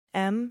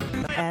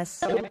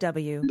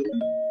MSW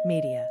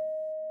Media.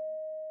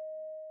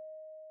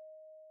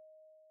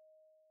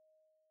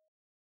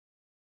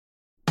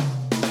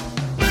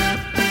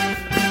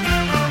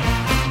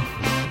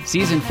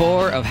 Season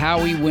 4 of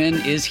How We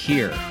Win is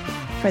here.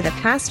 For the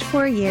past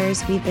 4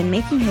 years, we've been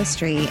making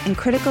history in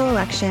critical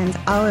elections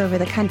all over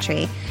the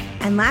country.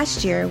 And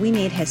last year, we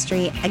made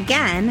history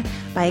again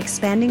by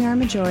expanding our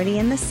majority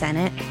in the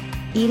Senate,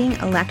 eating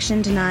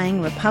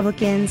election-denying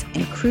Republicans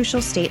in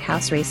crucial state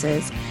house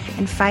races,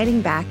 and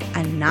fighting back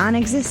a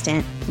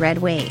non-existent red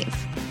wave.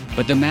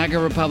 But the MAGA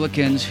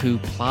Republicans who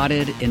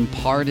plotted and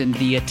pardoned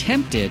the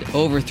attempted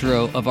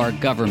overthrow of our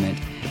government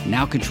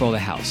now control the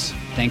House,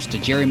 thanks to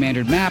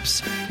gerrymandered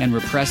maps and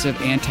repressive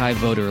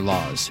anti-voter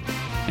laws.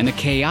 And the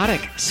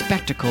chaotic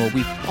spectacle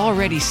we've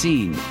already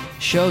seen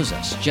shows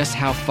us just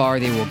how far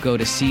they will go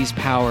to seize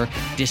power,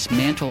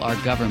 dismantle our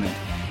government,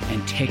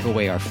 and take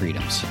away our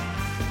freedoms.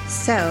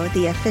 So,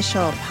 the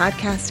official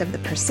podcast of The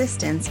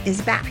Persistence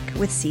is back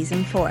with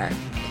Season 4.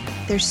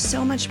 There's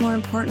so much more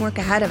important work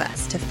ahead of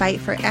us to fight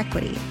for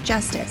equity,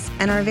 justice,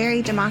 and our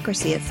very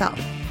democracy itself.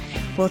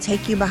 We'll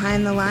take you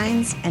behind the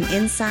lines and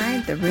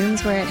inside the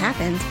rooms where it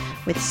happens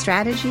with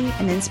strategy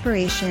and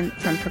inspiration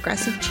from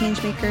progressive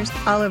changemakers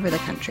all over the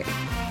country.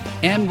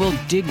 And we'll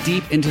dig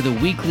deep into the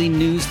weekly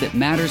news that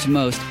matters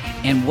most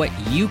and what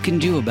you can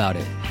do about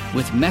it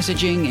with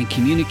messaging and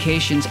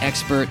communications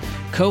expert,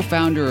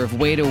 co-founder of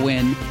Way to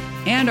Win,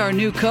 and our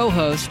new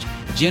co-host,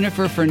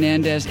 Jennifer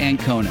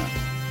Fernandez-Ancona.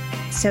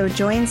 So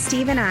join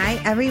Steve and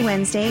I every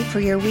Wednesday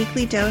for your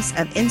weekly dose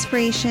of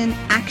inspiration,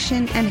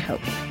 action, and hope.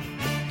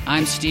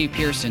 I'm Steve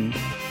Pearson.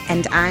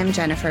 And I'm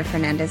Jennifer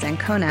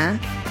Fernandez-Ancona.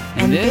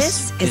 And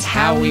this is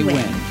How We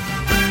Win.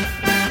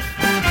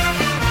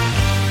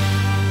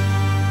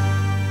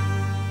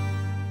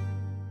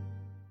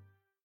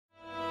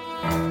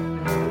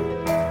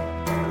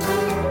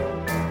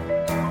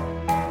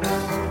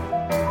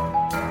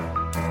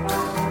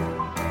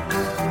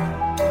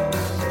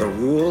 The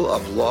rule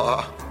of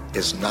law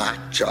is not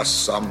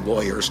just some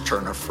lawyer's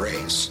turn of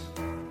phrase.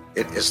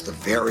 It is the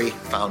very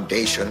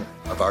foundation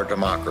of our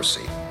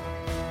democracy.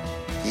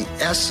 The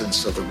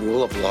essence of the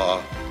rule of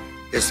law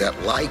is that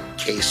like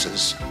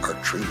cases are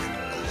treated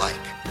alike.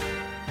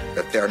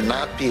 That there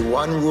not be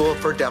one rule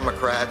for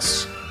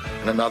Democrats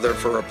and another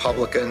for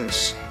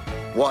Republicans,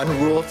 one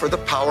rule for the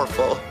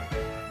powerful,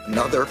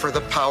 another for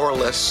the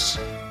powerless,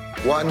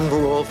 one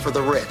rule for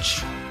the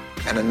rich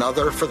and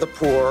another for the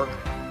poor,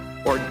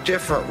 or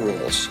different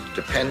rules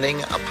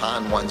depending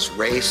upon one's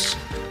race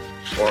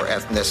or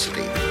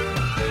ethnicity.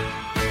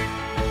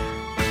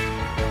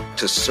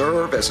 To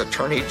serve as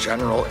Attorney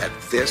General at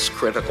this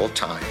critical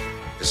time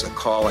is a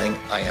calling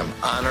I am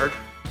honored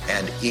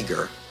and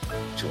eager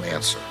to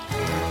answer.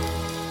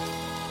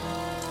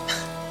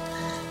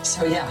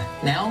 So yeah,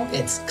 now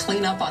it's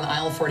clean up on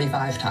aisle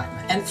 45 time.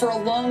 And for a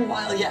long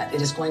while yet,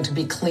 it is going to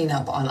be clean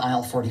up on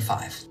aisle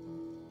 45.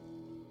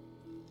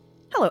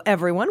 Hello,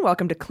 everyone.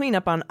 Welcome to Clean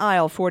Up on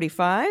Aisle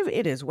 45.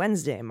 It is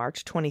Wednesday,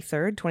 March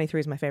 23rd. 23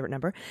 is my favorite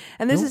number.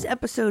 And this is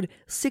episode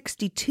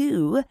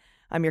 62.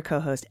 I'm your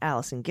co-host,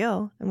 Allison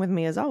Gill. And with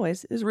me, as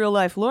always, is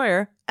real-life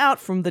lawyer out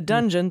from the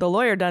dungeon, the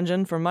lawyer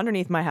dungeon from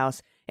underneath my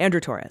house, Andrew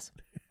Torres.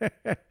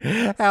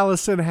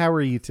 Allison, how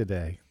are you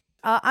today?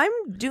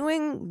 I'm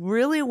doing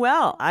really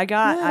well.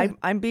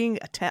 I'm being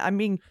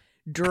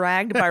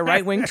dragged by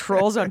right-wing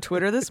trolls on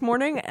Twitter this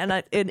morning,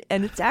 and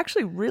it's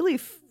actually really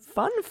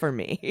fun for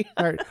me.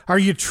 Are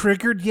you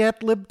triggered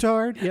yet,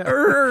 libtard? Yeah.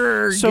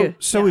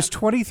 So is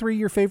 23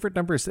 your favorite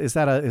number? Is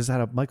that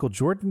a Michael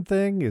Jordan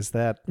thing? Is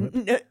that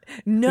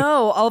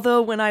no?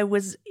 Although when I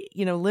was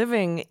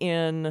living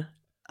in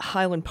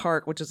Highland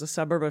Park, which is a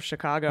suburb of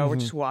Chicago, we're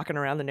just walking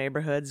around the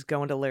neighborhoods,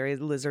 going to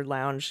Larry's Lizard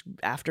Lounge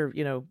after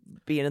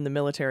being in the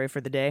military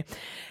for the day,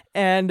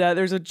 and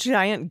there's a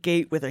giant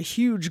gate with a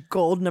huge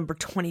gold number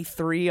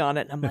 23 on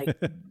it, and I'm like,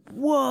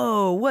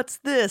 whoa, what's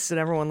this? And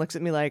everyone looks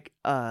at me like,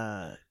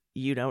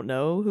 you don't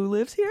know who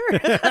lives here?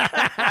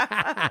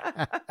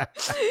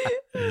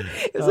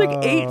 It's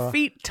like 8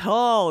 feet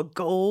tall,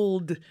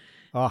 gold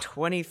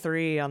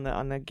 23 on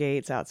the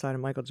gates outside of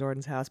Michael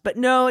Jordan's house. But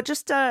no,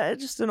 just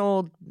an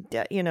old,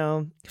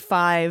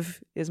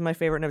 5 is my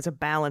favorite number. It's a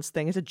balance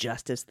thing. It's a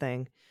justice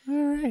thing.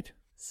 All right.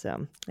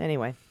 So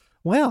anyway.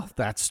 Well,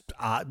 that's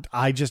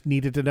I just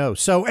needed to know.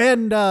 So,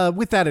 and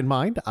with that in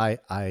mind,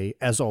 I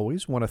as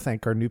always want to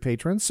thank our new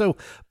patrons. So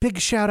big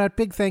shout out,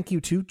 big thank you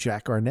to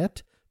Jack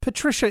Arnett,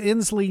 Patricia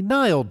Inslee,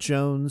 Niall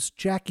Jones,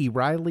 Jackie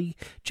Riley,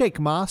 Jake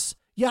Moss,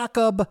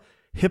 Jakob,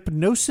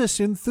 Hypnosis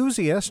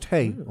Enthusiast.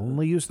 Hey,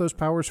 only use those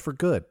powers for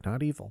good,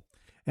 not evil.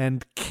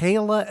 And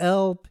Kayla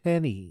L.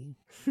 Penny.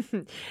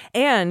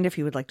 And if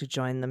you would like to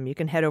join them, you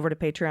can head over to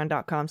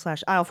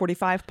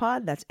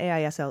patreon.com/aisle45pod. That's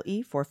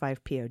AISLE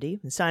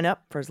 45POD. And sign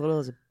up for as little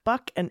as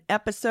 $1 an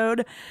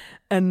episode.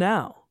 And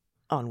now,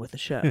 on with the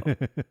show.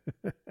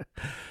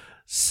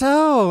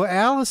 So,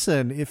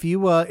 Allison, if you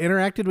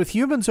interacted with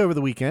humans over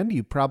the weekend,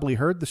 you probably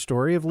heard the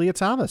story of Leah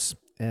Thomas.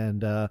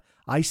 And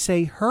I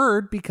say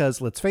heard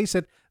because, let's face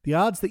it, the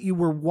odds that you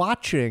were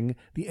watching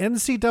the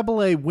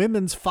NCAA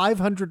Women's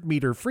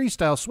 500-meter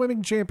freestyle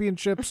swimming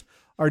championships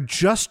are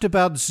just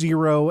about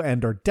zero,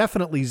 and are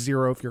definitely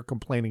zero if you're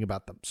complaining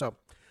about them. So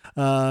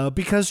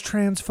because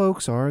trans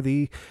folks are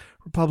the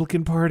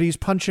Republican Party's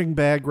punching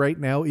bag right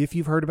now, if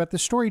you've heard about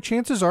this story,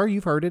 chances are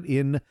you've heard it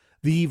in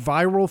the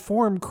viral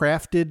form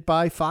crafted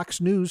by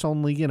Fox News,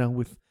 only,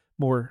 with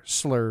more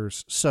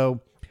slurs.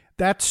 So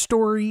that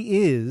story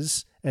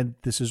is, and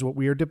this is what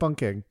we are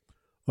debunking,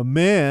 a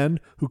man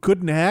who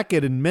couldn't hack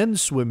it in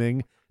men's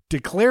swimming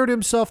declared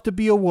himself to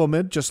be a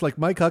woman, just like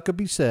Mike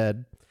Huckabee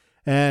said,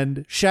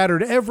 and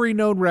shattered every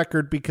known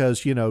record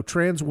because,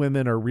 trans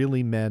women are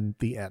really men,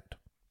 the end.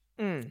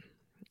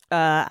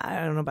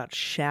 I don't know about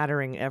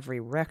shattering every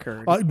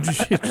record.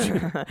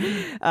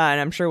 And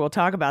I'm sure we'll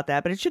talk about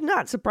that, but it should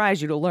not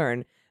surprise you to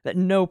learn that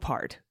no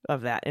part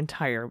of that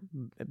entire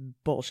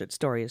bullshit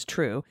story is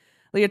true.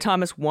 Lia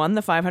Thomas won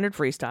the 500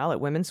 freestyle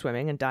at Women's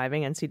Swimming and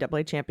Diving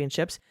NCAA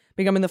Championships,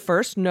 becoming the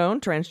first known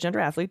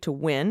transgender athlete to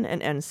win an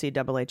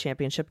NCAA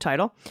championship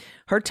title.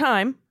 Her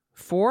time,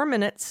 4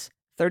 minutes,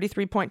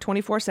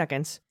 33.24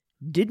 seconds,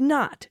 did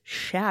not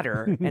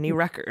shatter any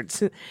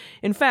records.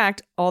 In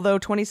fact, although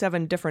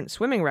 27 different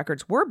swimming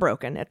records were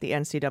broken at the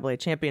NCAA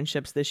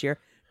Championships this year,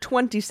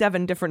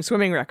 27 different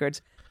swimming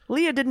records,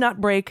 Lia did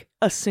not break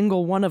a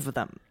single one of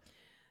them.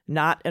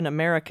 Not an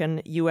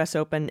American, U.S.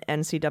 Open,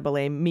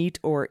 NCAA meet,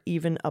 or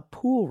even a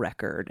pool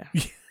record.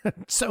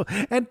 So,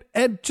 and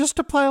just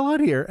to pile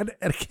on here, and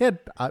again,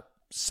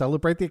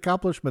 celebrate the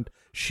accomplishment.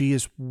 She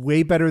is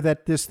way better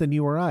at this than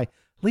you or I.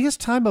 Lia's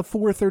time of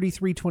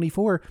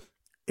 4:33.24,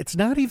 it's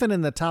not even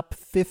in the top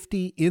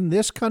 50 in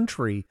this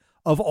country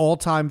of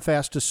all-time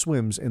fastest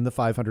swims in the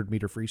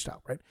 500-meter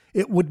freestyle, right?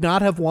 It would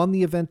not have won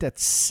the event at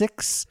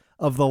 6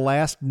 of the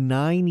last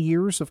 9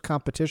 years of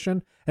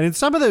competition. And in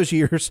some of those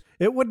years,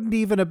 it wouldn't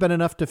even have been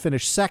enough to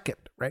finish second,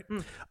 right?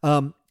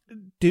 To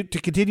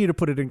continue to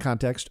put it in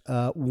context,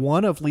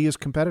 one of Lia's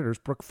competitors,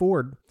 Brooke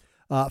Ford,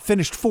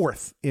 finished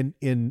fourth in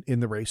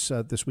the race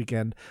this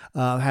weekend,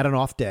 had an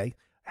off day.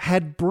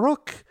 Had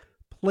Brooke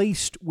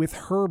placed with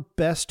her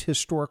best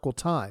historical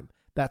time,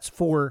 that's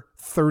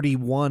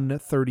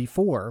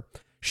 4:31.34,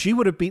 she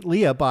would have beat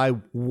Lia by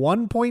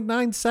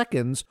 1.9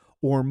 seconds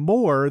or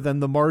more than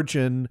the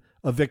margin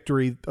of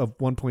victory of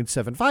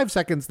 1.75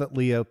 seconds that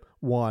Lia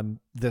won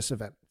this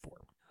event for.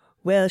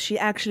 Well, she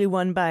actually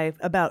won by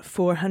about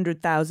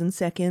 400,000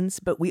 seconds,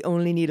 but we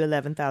only need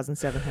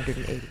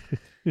 11,780.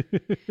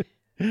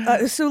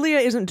 So Lia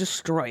isn't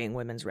destroying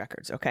women's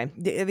records, okay?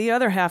 The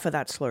other half of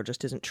that slur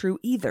just isn't true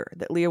either,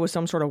 that Lia was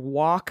some sort of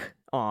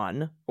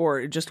walk-on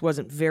or just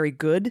wasn't very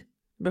good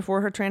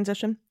before her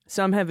transition.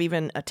 Some have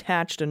even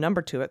attached a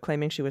number to it,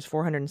 claiming she was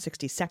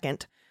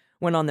 462nd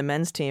when on the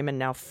men's team and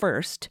now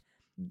first.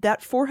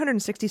 That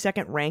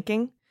 462nd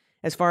ranking,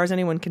 as far as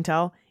anyone can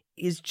tell,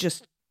 is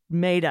just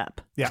made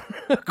up. Yeah.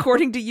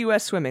 According to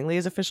U.S. Swimming,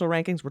 Lia's official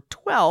rankings were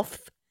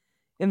 12th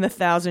in the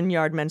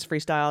 1,000-yard men's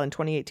freestyle in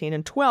 2018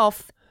 and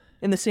 12th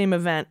in the same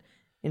event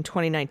in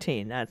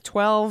 2019.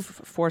 12,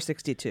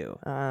 462.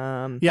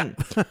 Yeah.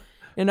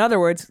 In other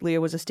words, Lia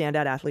was a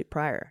standout athlete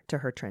prior to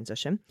her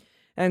transition.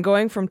 And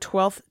going from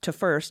 12th to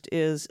 1st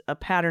is a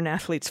pattern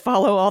athletes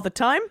follow all the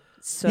time.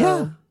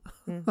 So,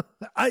 yeah.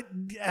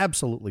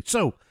 Absolutely.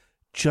 So,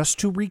 just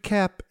to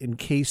recap, in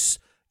case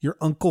your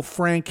Uncle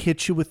Frank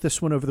hit you with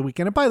this one over the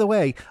weekend. And by the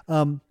way,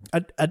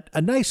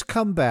 a nice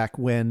comeback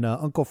when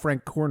Uncle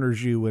Frank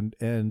corners you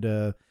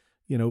and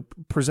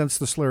presents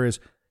the slur is,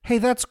 hey,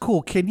 that's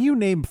cool. Can you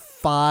name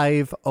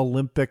 5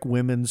 Olympic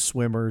women's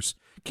swimmers?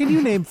 Can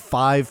you name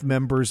 5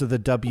 members of the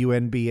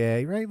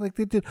WNBA? Right? Like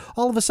they did.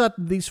 All of a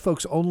sudden, these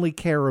folks only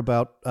care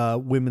about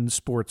women's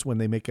sports when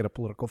they make it a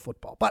political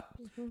football. But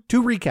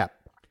to recap,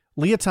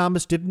 Lia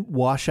Thomas didn't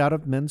wash out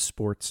of men's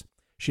sports.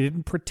 She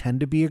didn't pretend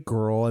to be a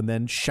girl and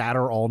then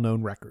shatter all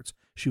known records.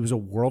 She was a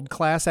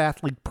world-class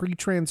athlete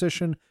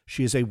pre-transition.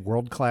 She is a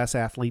world-class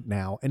athlete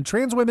now. And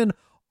trans women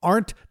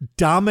aren't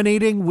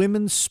dominating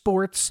women's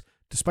sports,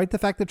 despite the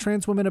fact that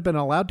trans women have been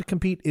allowed to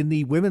compete in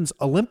the women's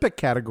Olympic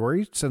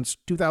category since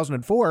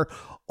 2004.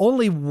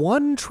 Only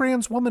one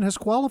trans woman has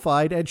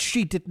qualified, and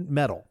she didn't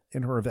medal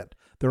in her event.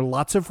 There are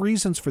lots of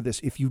reasons for this.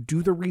 If you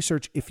do the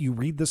research, if you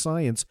read the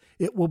science,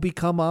 it will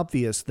become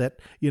obvious that,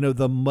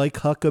 the Mike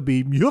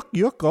Huckabee,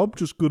 yuck, I'm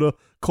just going to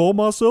call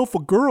myself a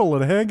girl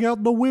and hang out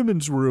in the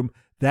women's room.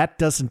 That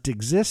doesn't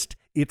exist.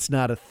 It's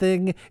not a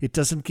thing. It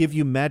doesn't give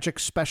you magic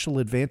special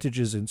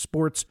advantages in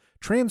sports.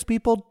 Trans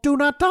people do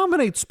not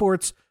dominate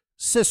sports.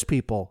 Cis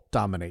people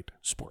dominate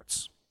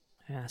sports.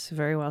 Yes,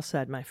 very well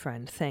said, my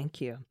friend.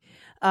 Thank you.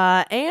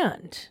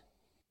 And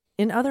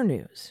in other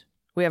news,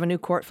 we have a new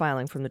court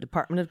filing from the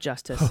Department of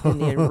Justice in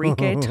the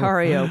Enrique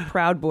Tarrio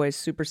Proud Boys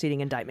superseding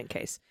indictment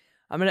case.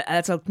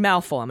 That's a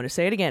mouthful. I'm going to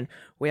say it again.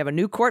 We have a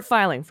new court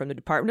filing from the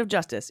Department of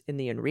Justice in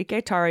the Enrique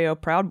Tarrio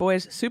Proud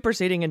Boys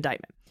superseding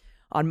indictment.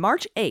 On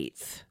March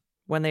 8th,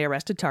 when they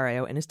arrested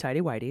Tarrio in his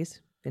tighty-whities,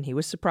 and he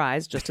was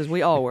surprised, just as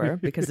we all were,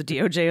 because the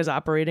DOJ is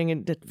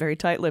operating very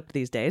tight-lipped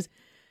these days,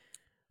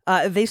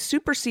 They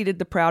superseded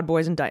the Proud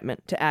Boys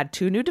indictment to add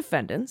 2 new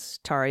defendants,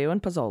 Tarrio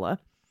and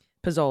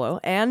Pozzolo,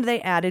 and they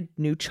added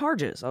new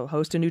charges, a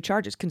host of new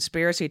charges: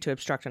 conspiracy to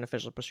obstruct an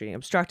official proceeding,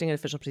 obstructing an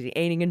official proceeding,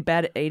 aiding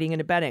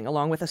and abetting,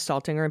 along with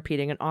assaulting or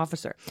impeding an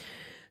officer.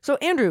 So,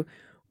 Andrew,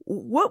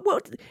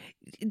 what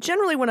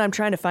generally when I'm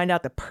trying to find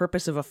out the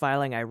purpose of a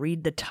filing, I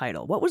read the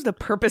title. What was the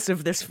purpose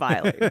of this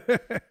filing?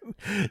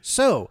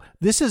 So,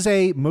 this is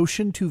a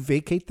motion to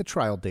vacate the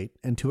trial date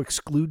and to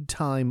exclude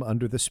time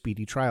under the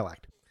Speedy Trial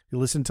Act. You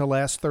listened to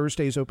last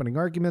Thursday's opening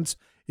arguments.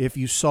 If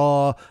you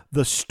saw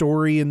the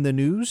story in the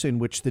news in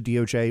which the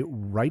DOJ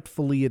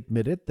rightfully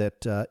admitted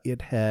that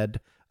it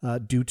had,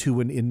 due to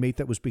an inmate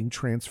that was being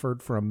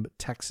transferred from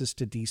Texas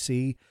to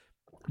D.C.,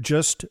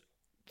 just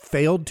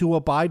failed to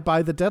abide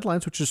by the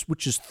deadlines,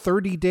 which is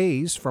 30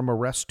 days from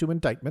arrest to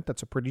indictment.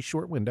 That's a pretty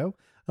short window.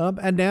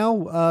 And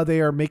now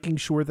they are making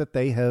sure that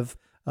they have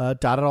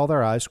dotted all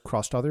their I's,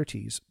 crossed all their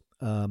T's.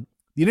 The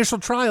initial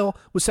trial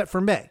was set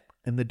for May,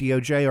 and the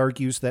DOJ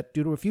argues that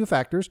due to a few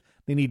factors,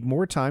 they need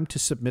more time to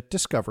submit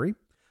discovery.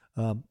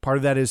 Part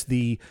of that is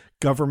the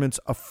government's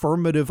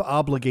affirmative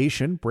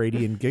obligation,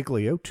 Brady and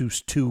Giglio,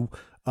 to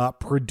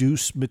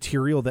produce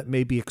material that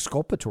may be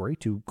exculpatory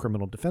to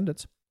criminal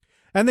defendants.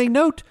 And they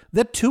note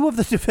that 2 of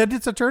the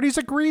defendants' attorneys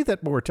agree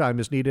that more time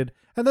is needed,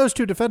 and those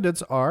 2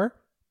 defendants are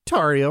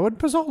Tarrio and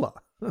Pozzolo.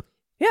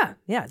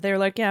 Yeah. They're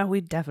like, yeah, we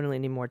definitely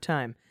need more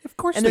time. Of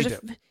course and they there's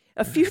do.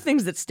 A few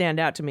things that stand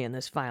out to me in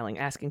this filing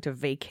asking to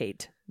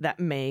vacate that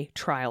May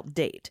trial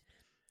date.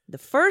 The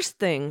first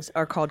things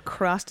are called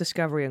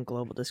cross-discovery and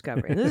global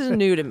discovery. And this is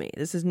new to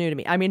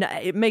me. I mean,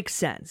 it makes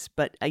sense,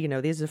 but,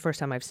 this is the first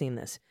time I've seen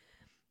this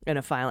in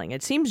a filing.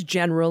 It seems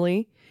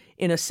generally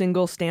in a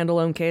single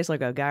standalone case,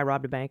 like a guy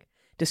robbed a bank,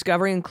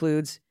 discovery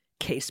includes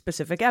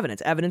case-specific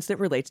evidence that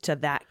relates to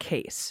that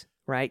case,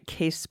 right?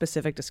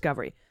 Case-specific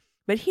discovery.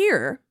 But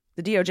here,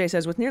 the DOJ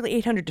says with nearly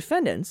 800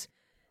 defendants,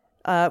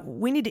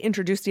 we need to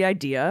introduce the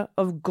idea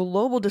of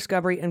global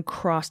discovery and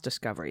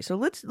cross-discovery. So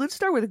let's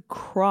start with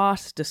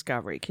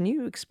cross-discovery. Can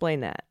you explain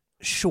that?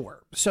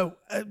 Sure. So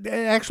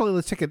actually,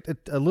 let's take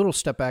a little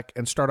step back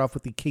and start off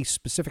with the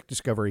case-specific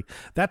discovery.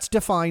 That's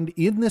defined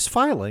in this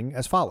filing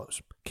as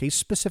follows.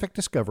 Case-specific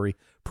discovery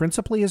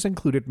principally has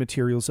included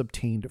materials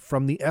obtained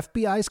from the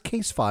FBI's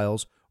case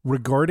files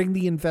regarding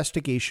the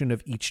investigation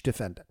of each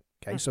defendant.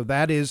 Okay, so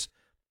that is,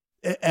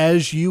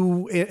 as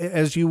you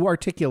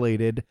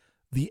articulated,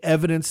 the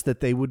evidence that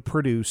they would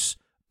produce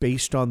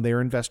based on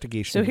their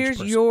investigation. So here's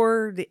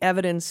the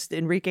evidence,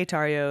 Enrique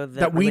Tarrio,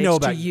 that we know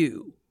about to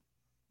you.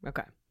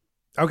 Okay.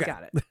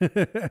 Got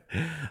it.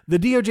 The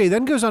DOJ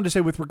then goes on to say,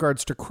 with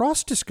regards to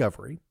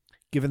cross-discovery,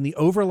 given the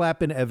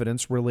overlap in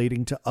evidence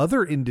relating to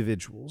other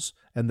individuals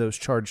and those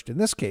charged in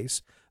this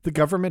case, the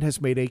government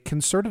has made a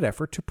concerted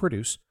effort to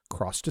produce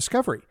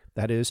cross-discovery.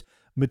 That is,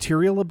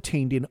 material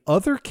obtained in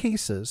other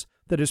cases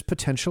that is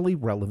potentially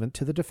relevant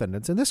to the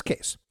defendants in this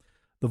case.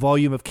 The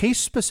volume of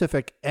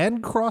case-specific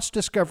and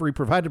cross-discovery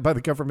provided by the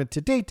government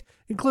to date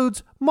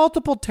includes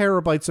multiple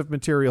terabytes of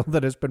material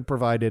that has been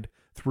provided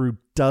through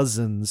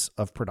dozens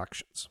of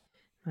productions.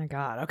 My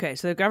God. Okay,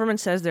 so the government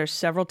says there's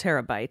several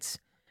terabytes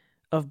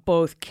of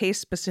both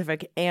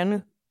case-specific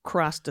and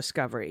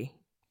cross-discovery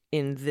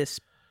in this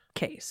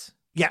case.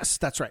 Yes,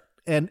 that's right.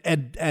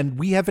 And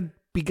we haven't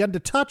begun to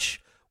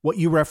touch what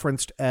you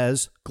referenced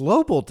as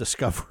global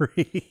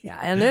discovery. Yeah,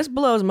 and this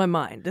blows my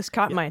mind. This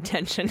caught my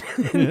attention.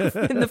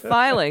 In the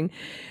filing,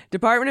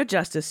 Department of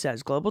Justice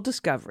says global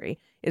discovery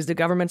is the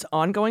government's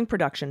ongoing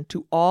production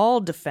to all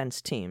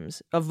defense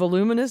teams of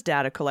voluminous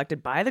data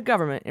collected by the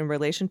government in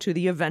relation to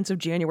the events of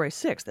January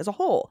 6th as a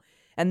whole.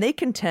 And they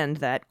contend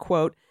that,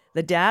 quote,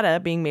 the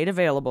data being made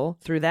available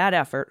through that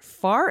effort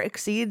far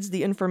exceeds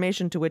the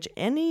information to which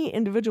any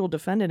individual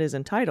defendant is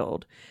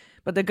entitled,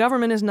 but the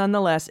government is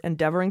nonetheless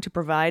endeavoring to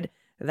provide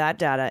that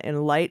data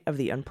in light of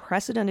the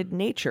unprecedented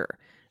nature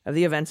of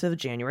the events of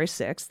January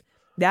 6th.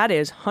 That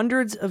is,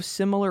 hundreds of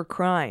similar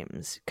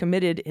crimes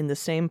committed in the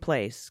same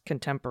place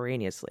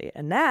contemporaneously.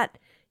 And that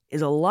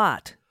is a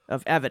lot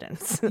of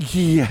evidence.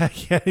 Yeah,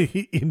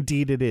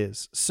 indeed it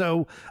is.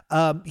 So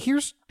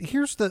here's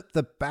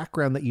the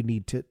background that you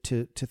need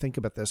to think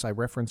about this. I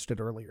referenced it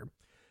earlier.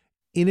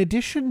 In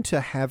addition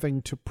to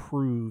having to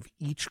prove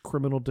each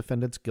criminal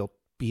defendant's guilt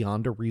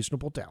beyond a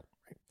reasonable doubt,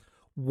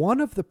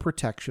 one of the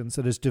protections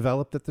that is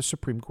developed at the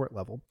Supreme Court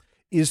level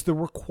is the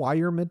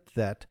requirement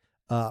that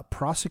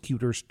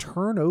prosecutors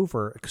turn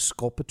over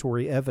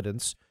exculpatory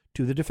evidence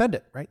to the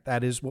defendant, right?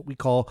 That is what we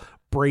call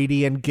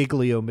Brady and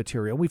Giglio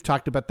material. We've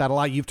talked about that a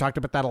lot. You've talked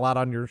about that a lot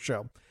on your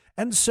show.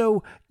 And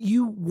so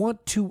you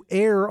want to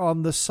err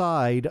on the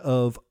side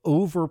of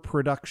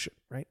overproduction,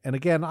 right? And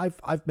again,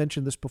 I've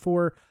mentioned this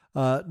before.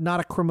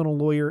 Not a criminal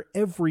lawyer.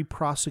 Every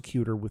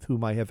prosecutor with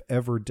whom I have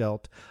ever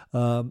dealt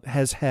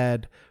has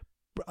had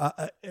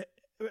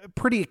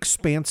pretty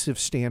expansive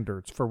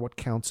standards for what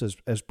counts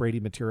as Brady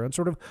material, and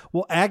sort of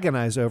will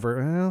agonize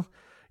over, well,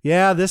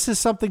 yeah, this is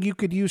something you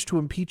could use to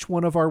impeach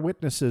one of our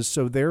witnesses,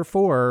 so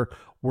therefore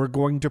we're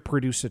going to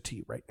produce it to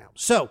you right now.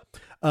 So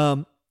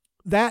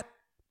that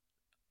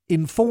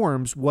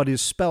informs what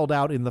is spelled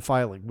out in the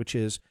filing, which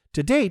is,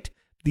 to date,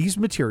 these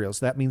materials,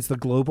 that means the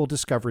global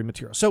discovery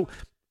material. So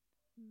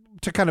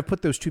to kind of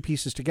put those two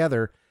pieces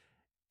together,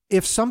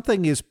 if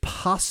something is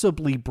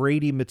possibly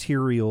Brady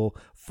material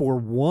for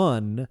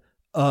one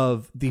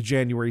of the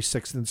January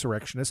 6th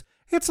insurrectionists,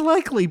 it's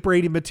likely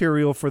Brady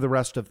material for the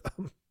rest of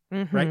them,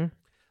 right?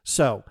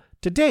 So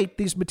to date,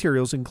 these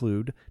materials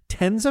include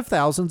tens of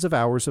thousands of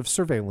hours of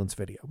surveillance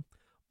video,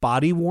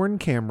 body-worn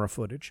camera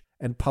footage,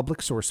 and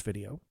public source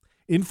video,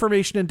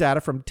 information and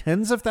data from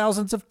tens of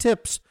thousands of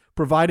tips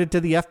provided to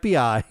the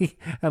FBI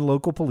and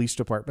local police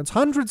departments,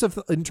 hundreds of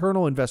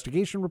internal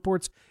investigation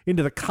reports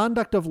into the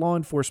conduct of law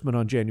enforcement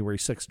on January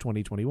 6,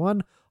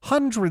 2021,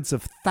 hundreds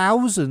of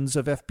thousands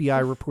of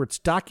FBI reports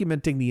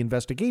documenting the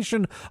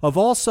investigation of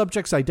all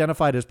subjects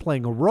identified as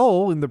playing a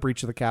role in the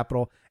breach of the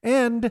Capitol,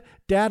 and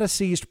data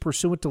seized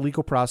pursuant to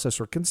legal process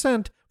or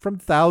consent from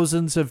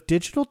thousands of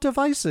digital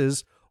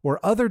devices or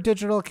other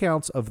digital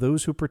accounts of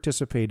those who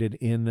participated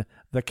in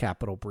the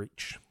Capitol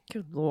breach.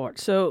 Good Lord.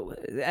 So,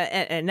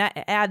 and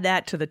add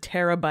that to the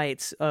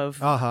terabytes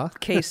of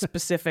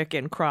case-specific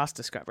and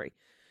cross-discovery.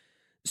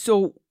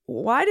 So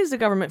why does the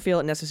government feel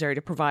it necessary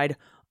to provide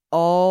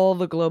all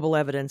the global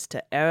evidence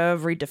to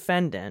every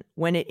defendant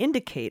when it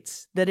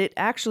indicates that it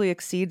actually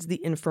exceeds the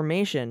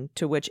information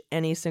to which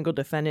any single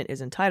defendant is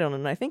entitled?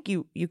 And I think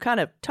you kind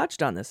of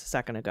touched on this a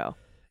second ago.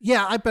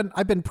 Yeah, I've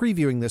been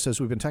previewing this as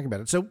we've been talking about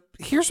it. So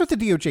here's what the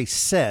DOJ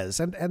says,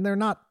 and they're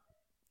not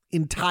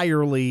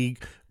entirely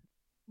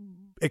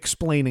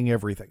explaining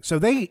everything. So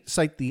they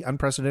cite the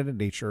unprecedented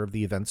nature of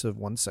the events of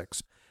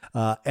 1/6,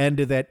 and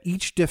that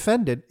each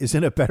defendant is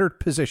in a better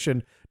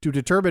position to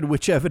determine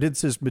which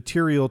evidence is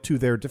material to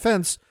their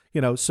defense.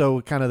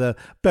 So kind of the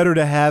better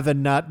to have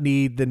and not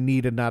need than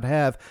need and not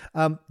have.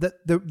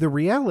 The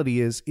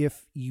reality is,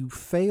 if you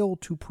fail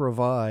to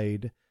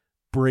provide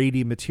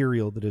Brady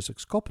material that is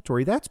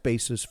exculpatory, that's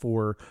basis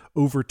for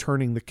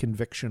overturning the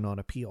conviction on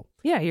appeal.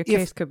 Yeah, your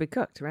case could be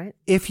cooked, right?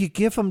 If you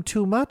give them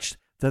too much,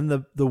 then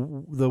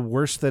the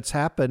worst that's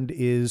happened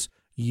is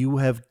you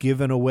have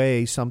given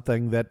away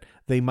something that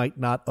they might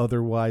not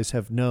otherwise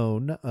have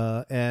known,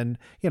 and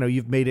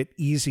you've made it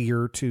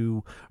easier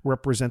to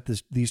represent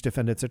these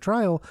defendants at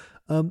trial.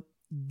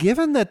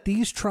 Given that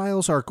these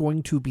trials are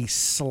going to be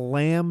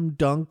slam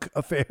dunk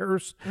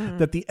affairs,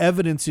 that the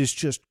evidence is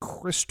just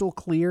crystal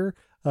clear,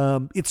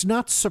 it's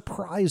not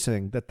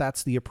surprising that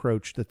that's the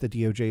approach that the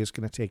DOJ is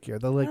going to take here.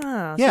 They're like,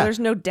 so there's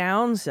no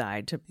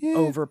downside to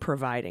over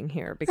providing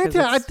here, because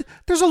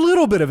there's a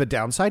little bit of a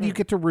downside. You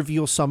get to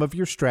reveal some of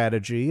your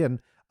strategy,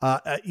 and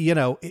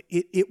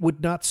it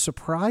would not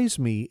surprise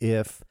me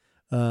if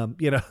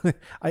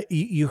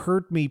you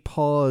heard me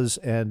pause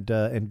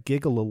and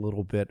giggle a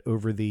little bit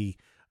over the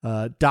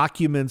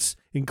documents,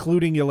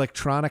 including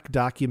electronic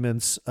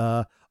documents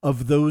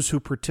of those who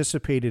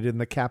participated in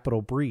the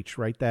Capitol breach.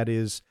 Right, that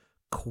is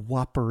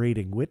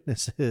cooperating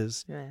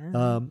witnesses.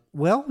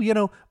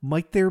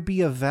 Might there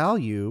be a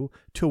value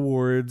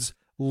towards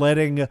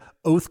letting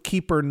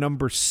Oathkeeper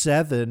number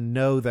 7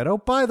 know that, oh,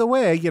 by the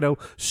way,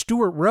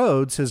 Stuart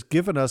Rhodes has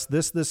given us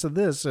this, this, and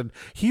this, and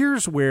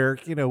here's where,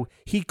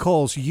 he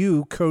calls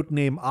you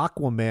codename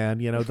Aquaman,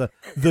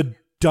 the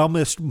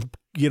dumbest,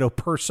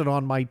 person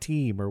on my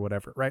team or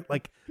whatever, right?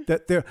 Like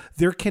that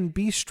there can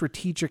be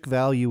strategic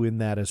value in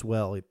that as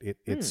well.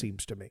 It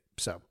seems to me.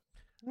 So,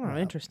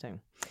 interesting.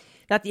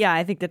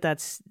 I think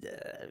that's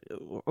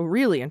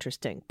really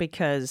interesting,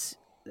 because,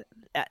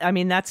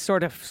 that's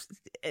sort of,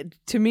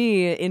 to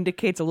me,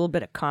 indicates a little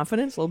bit of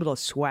confidence, a little bit of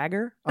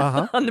swagger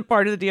on the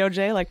part of the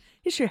DOJ. Like,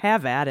 you should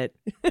have at it.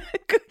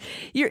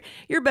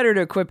 You're better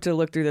equipped to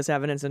look through this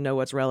evidence and know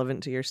what's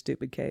relevant to your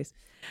stupid case.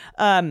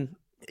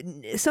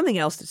 Something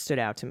else that stood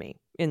out to me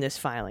in this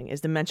filing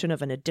is the mention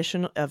of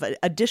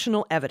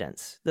additional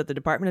evidence that the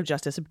Department of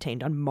Justice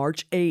obtained on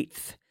March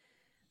 8th.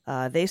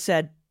 They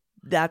said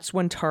that's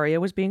when Tarrio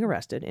was being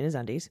arrested in his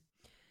undies.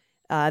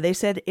 They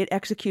said it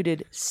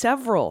executed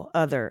several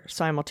other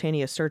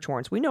simultaneous search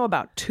warrants. We know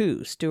about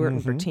 2, Stewart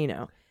and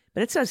Bertino,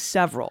 but it says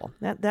several.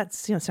 That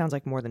sounds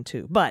like more than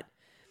 2. But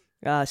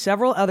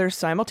several other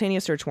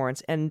simultaneous search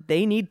warrants, and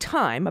they need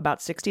time,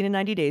 about 60 to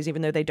 90 days,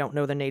 even though they don't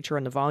know the nature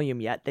and the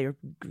volume yet. They're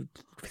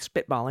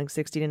spitballing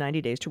 60 to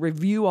 90 days to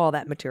review all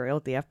that material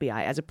at the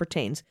FBI as it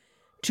pertains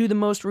to the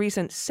most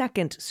recent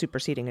second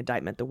superseding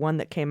indictment, the one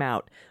that came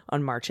out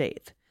on March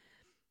 8th.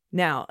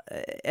 Now,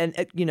 and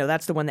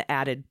that's the one that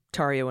added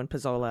Tarrio and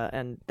Pizzola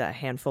and the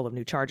handful of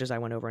new charges I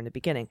went over in the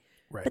beginning.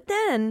 Right. But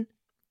then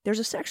there's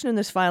a section in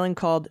this filing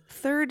called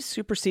Third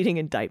Superseding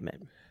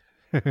Indictment.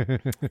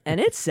 And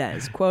it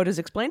says, quote, as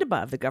explained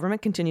above, the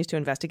government continues to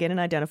investigate and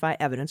identify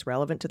evidence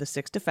relevant to the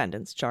 6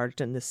 defendants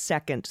charged in the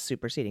second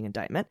superseding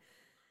indictment.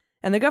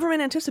 And the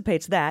government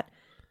anticipates that,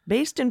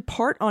 based in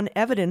part on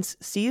evidence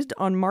seized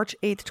on March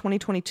 8th,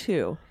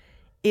 2022,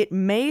 it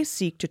may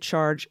seek to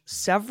charge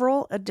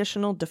several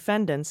additional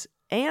defendants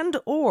and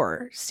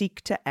or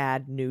seek to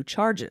add new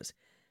charges.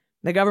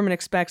 The government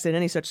expects that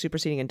any such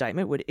superseding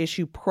indictment would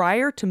issue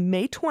prior to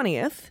May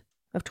 20th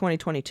of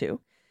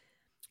 2022.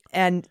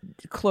 And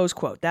close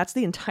quote. That's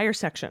the entire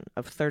section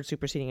of third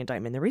superseding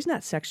indictment. The reason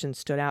that section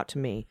stood out to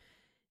me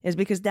is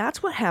because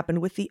that's what happened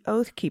with the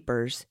Oath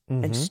Keepers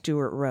and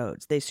Stewart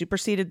Rhodes. They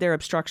superseded their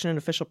obstruction and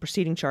official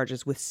proceeding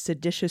charges with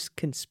seditious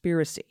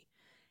conspiracy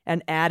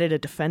and added a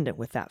defendant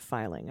with that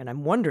filing. And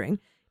I'm wondering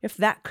if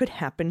that could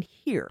happen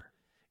here.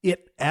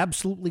 It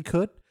absolutely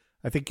could.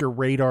 I think your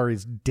radar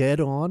is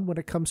dead on when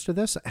it comes to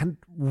this. And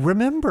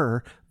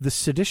remember, the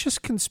seditious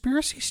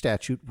conspiracy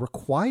statute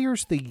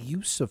requires the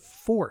use of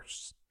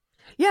force.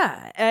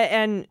 Yeah,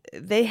 and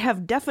they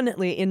have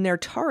definitely, in their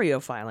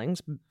Tarrio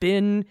filings,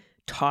 been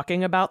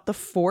talking about the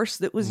force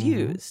that was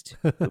used,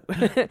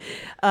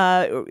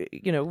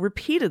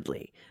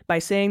 repeatedly, by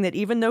saying that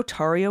even though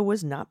Tarrio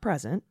was not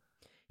present,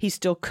 he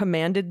still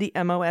commanded the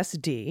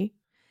MOSD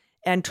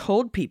and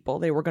told people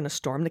they were going to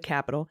storm the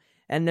Capitol.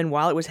 And then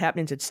while it was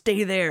happening, said,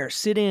 stay there,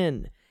 sit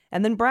in,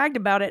 and then bragged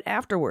about it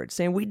afterwards,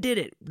 saying, we did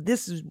it.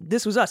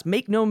 This was us.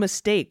 Make no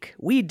mistake.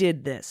 We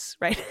did this,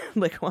 right?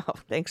 Like, wow,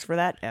 thanks for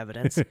that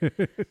evidence.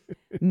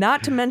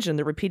 Not to mention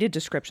the repeated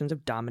descriptions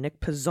of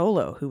Dominic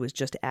Pizzolo, who was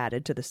just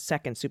added to the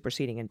second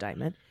superseding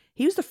indictment.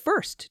 He was the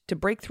first to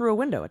break through a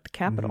window at the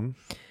Capitol.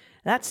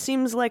 That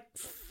seems like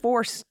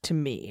force to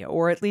me,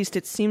 or at least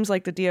it seems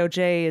like the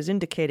DOJ is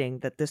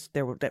indicating that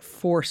that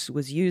force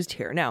was used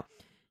here. Now,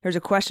 here's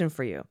a question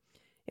for you.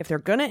 If they're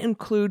going to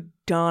include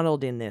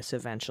Donald in this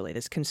eventually,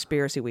 this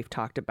conspiracy we've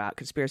talked about,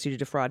 conspiracy to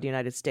defraud the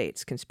United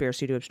States,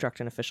 conspiracy to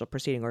obstruct an official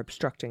proceeding or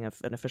obstructing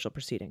an official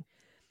proceeding,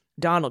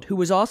 Donald, who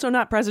was also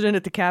not present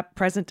at the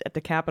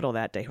Capitol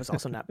that day, who was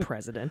also not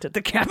president at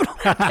the Capitol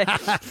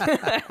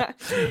that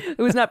day,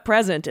 who was not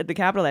present at the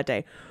Capitol that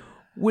day,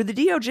 would the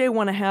DOJ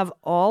want to have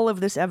all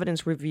of this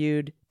evidence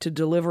reviewed to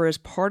deliver as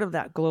part of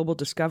that global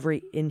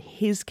discovery in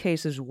his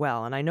case as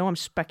well? And I know I'm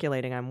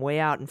speculating. I'm way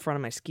out in front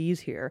of my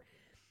skis here.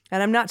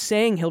 And I'm not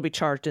saying he'll be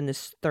charged in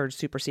this third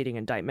superseding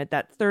indictment.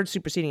 That third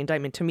superseding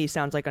indictment to me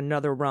sounds like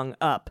another rung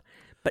up,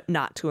 but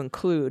not to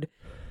include.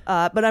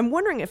 But I'm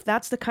wondering if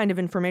that's the kind of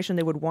information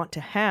they would want to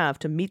have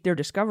to meet their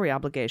discovery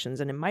obligations.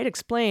 And it might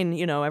explain,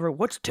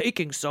 what's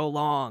taking so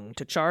long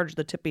to charge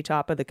the tippy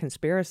top of the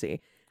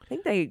conspiracy. I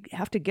think they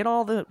have to get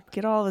all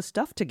the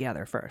stuff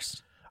together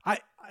first.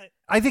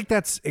 I think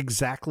that's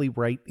exactly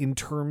right in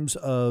terms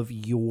of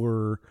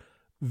your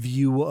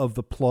view of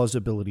the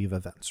plausibility of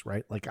events,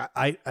 right? Like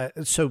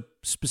so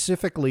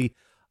specifically,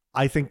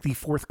 I think the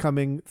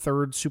forthcoming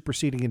third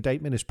superseding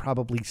indictment is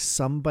probably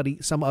some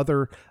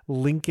other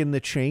link in the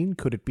chain.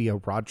 Could it be a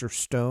Roger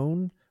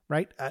Stone?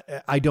 Right?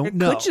 I don't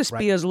know. It could just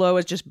be as low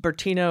as just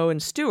Bertino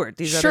and Stewart.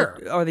 These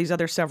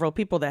other several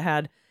people that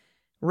had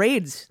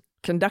raids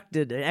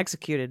conducted and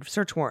executed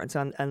search warrants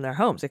on their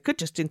homes. It could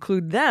just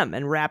include them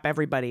and wrap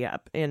everybody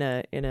up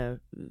in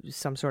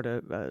some sort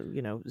of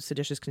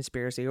seditious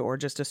conspiracy or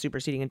just a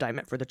superseding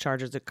indictment for the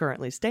charges that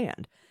currently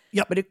stand.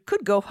 Yeah, but it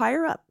could go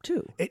higher up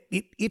too.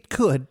 It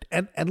could,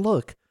 and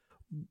look,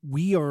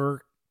 we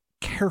are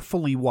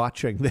carefully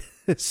watching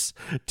this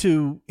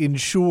to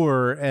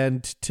ensure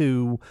and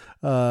to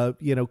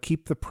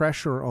keep the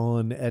pressure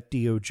on at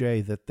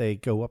DOJ that they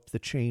go up the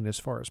chain as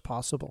far as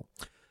possible.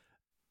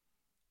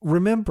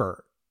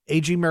 Remember,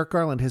 AG Merrick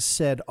Garland has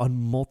said on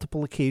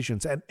multiple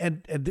occasions,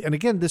 and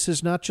again, this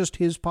is not just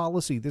his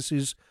policy, this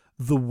is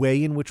the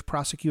way in which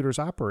prosecutors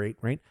operate,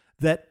 right?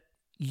 That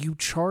you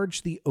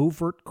charge the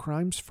overt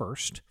crimes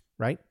first,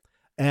 right?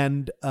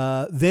 And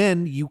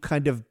then you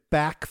kind of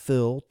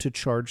backfill to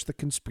charge the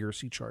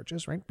conspiracy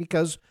charges, right?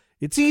 Because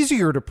it's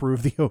easier to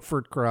prove the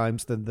overt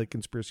crimes than the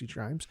conspiracy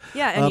crimes.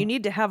 Yeah, and you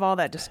need to have all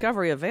that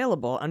discovery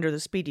available under the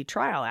Speedy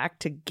Trial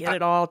Act to get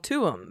it all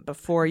to them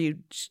before you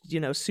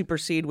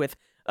supersede with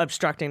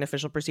obstructing an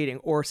official proceeding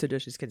or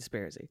seditious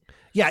conspiracy.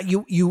 Yeah,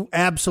 you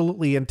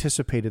absolutely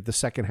anticipated the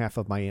second half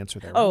of my answer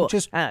there. Oh,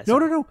 no.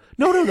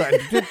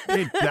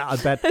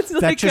 That's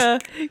like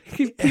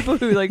people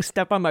who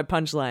step on my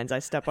punchlines. I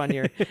step on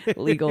your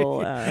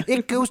legal.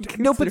 It goes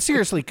but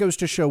seriously, it goes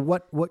to show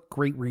what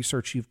great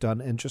research you've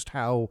done and just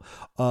how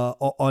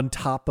on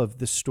top of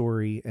the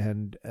story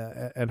and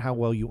how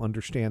well you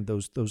understand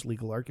those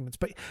legal arguments.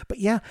 But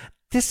yeah,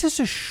 this is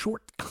a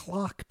short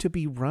clock to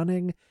be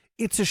running.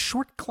 It's a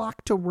short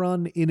clock to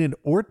run in an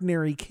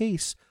ordinary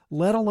case,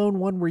 let alone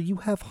one where you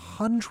have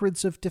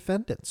hundreds of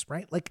defendants,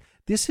 right? Like,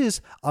 this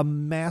is a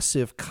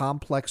massive,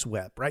 complex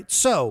web, right?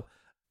 So,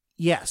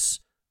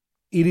 yes,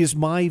 it is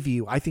my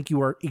view. I think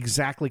you are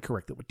exactly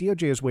correct that what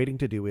DOJ is waiting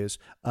to do is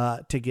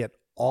to get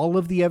all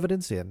of the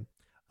evidence in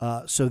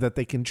so that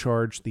they can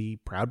charge the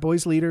Proud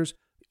Boys leaders,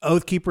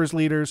 Oath Keepers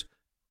leaders,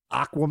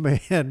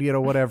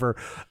 Aquaman, whatever.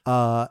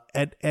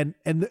 And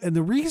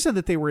the reason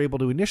that they were able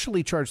to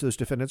initially charge those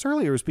defendants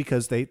earlier is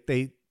because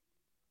they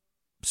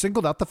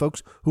singled out the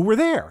folks who were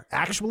there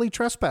actually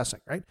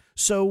trespassing, right?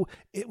 So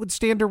it would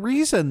stand to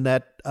reason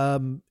that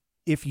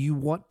if you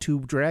want to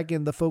drag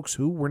in the folks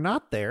who were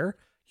not there,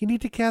 you need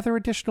to gather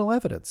additional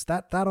evidence.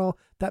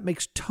 That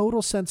makes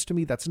total sense to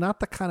me. That's not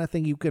the kind of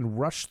thing you can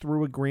rush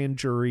through a grand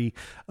jury.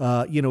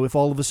 If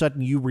all of a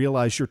sudden you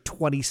realize you're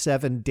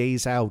 27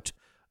 days out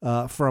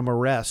from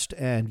arrest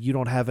and you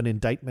don't have an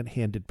indictment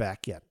handed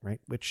back yet, right?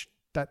 Which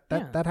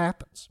that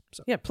happens.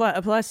 So. Yeah.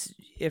 Plus,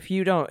 if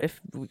you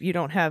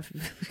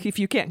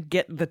can't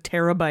get the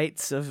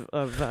terabytes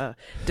of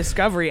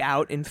discovery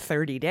out in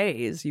 30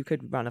 days, you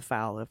could run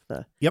afoul of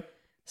the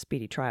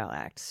Speedy Trial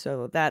Act.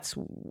 So that's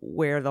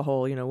where the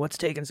whole, what's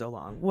taking so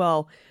long?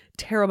 Well,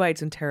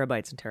 terabytes and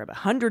terabytes and terabytes,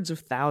 hundreds of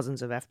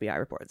thousands of FBI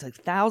reports, like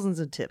thousands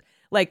of tips.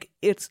 Like,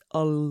 it's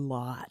a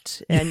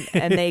lot. And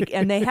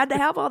they had to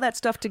have all that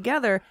stuff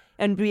together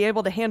and be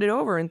able to hand it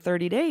over in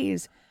 30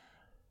 days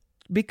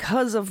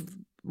because of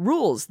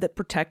rules that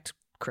protect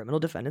criminal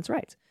defendants'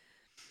 rights.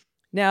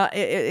 Now,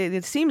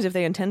 it seems if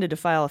they intended to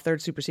file a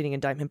third superseding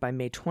indictment by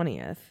May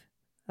 20th,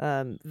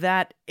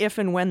 that if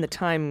and when the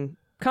time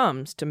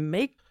comes to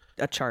make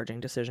a charging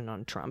decision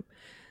on Trump,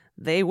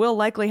 they will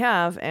likely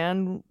have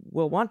and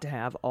will want to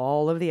have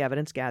all of the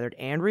evidence gathered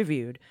and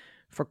reviewed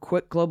for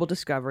quick global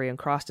discovery and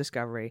cross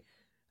discovery,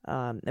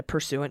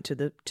 pursuant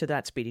to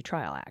that Speedy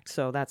Trial Act.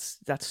 So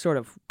that's sort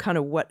of kind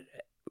of what,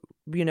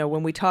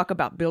 when we talk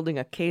about building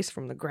a case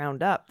from the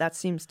ground up, that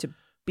seems to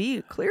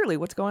be clearly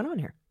what's going on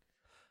here.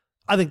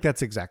 I think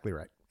that's exactly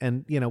right.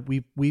 And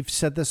we've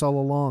said this all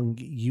along.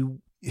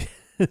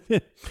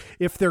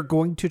 If they're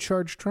going to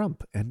charge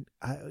Trump, and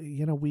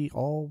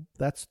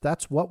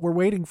that's what we're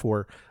waiting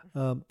for.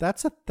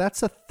 That's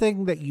a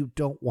thing that you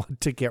don't want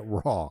to get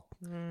wrong.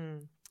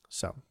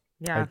 So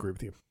yeah. I agree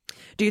with you.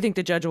 Do you think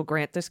the judge will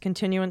grant this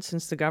continuance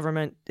since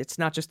it's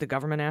not just the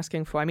government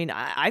asking for? I mean,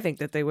 I think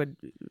that they would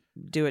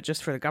do it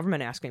just for the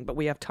government asking, but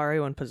we have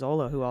Tarrio and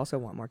Pizzola who also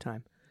want more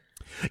time.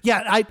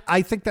 Yeah,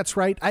 I think that's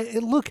right.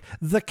 Look,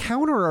 the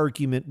counter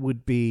argument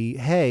would be,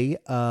 hey,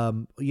 I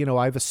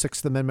have a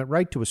Sixth Amendment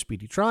right to a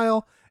speedy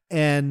trial,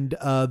 and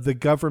the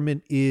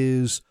government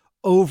is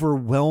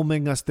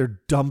overwhelming us.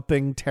 They're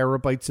dumping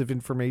terabytes of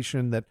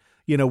information that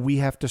we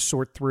have to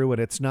sort through,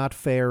 and it's not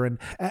fair. And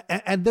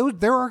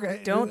there are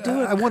don't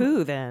do a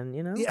coup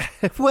then. Yeah,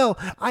 well,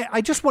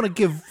 I just want to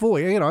give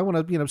voice. I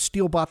want to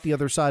steel bot the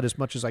other side as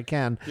much as I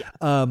can. Yeah.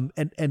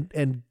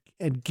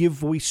 And give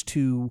voice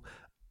to.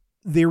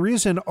 There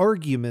is an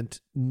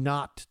argument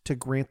not to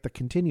grant the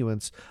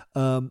continuance,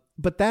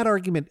 but that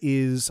argument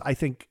is, I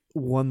think,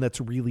 one that's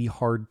really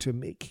hard to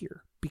make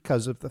here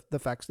because of the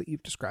facts that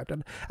you've described.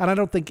 And I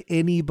don't think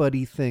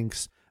anybody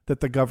thinks that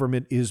the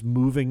government is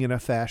moving in a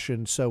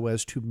fashion so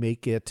as to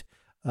make it,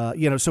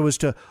 so as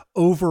to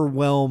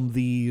overwhelm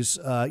these,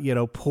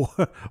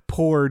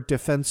 poor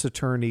defense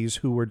attorneys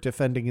who were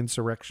defending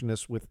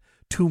insurrectionists with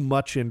too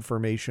much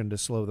information to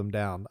slow them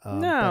down.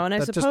 And I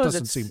suppose just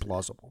doesn't seem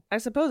plausible. I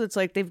suppose it's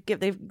like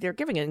they're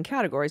giving it in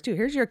categories too.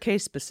 Here's your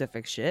case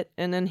specific shit,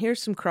 and then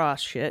here's some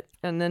cross shit,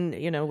 and then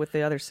with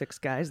the other 6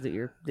 guys that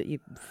you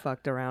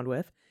fucked around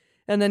with,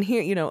 and then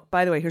here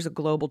by the way, here's a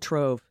global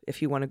trove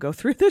if you want to go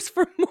through this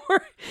for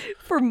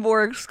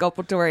more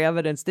exculpatory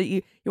evidence that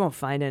you won't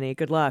find any.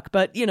 Good luck,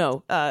 but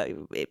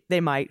they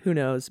might. Who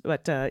knows?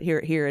 But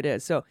here it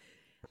is. So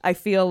I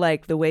feel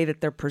like the way that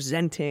they're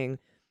presenting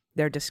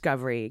their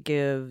discovery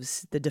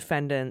gives the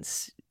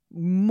defendants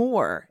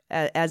more,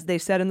 as they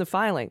said in the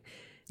filing,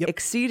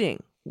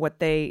 exceeding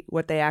what they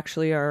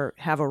actually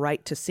have a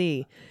right to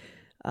see.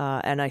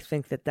 And I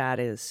think that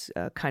is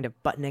kind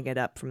of buttoning it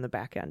up from the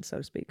back end, so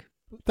to speak.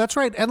 That's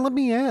right. And let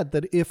me add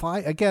that if I,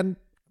 again,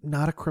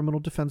 not a criminal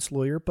defense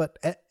lawyer, but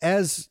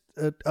as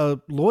a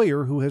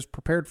lawyer who has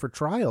prepared for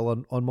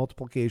trial on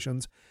multiple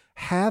occasions,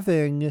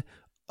 having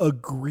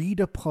agreed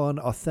upon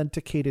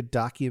authenticated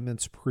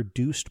documents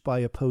produced by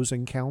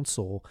opposing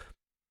counsel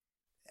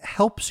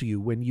helps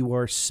you when you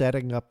are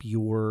setting up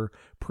your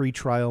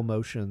pretrial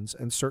motions,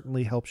 and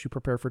certainly helps you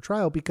prepare for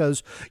trial,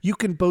 because you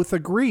can both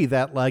agree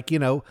that,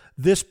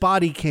 this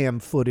body cam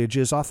footage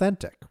is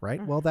authentic, right?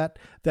 Mm-hmm. Well, that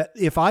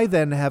if I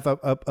then have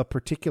a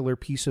particular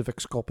piece of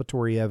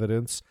exculpatory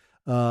evidence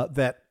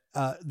that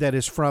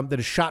is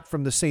shot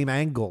from the same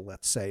angle,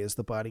 let's say, as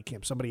the body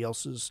cam, somebody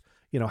else's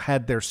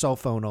had their cell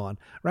phone on,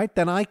 right?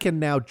 Then I can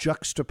now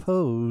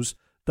juxtapose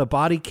the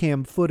body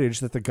cam footage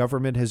that the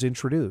government has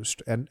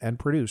introduced and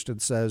produced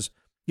and says,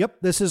 yep,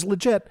 this is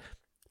legit.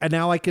 And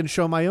now I can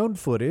show my own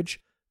footage,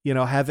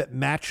 have it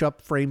match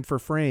up frame for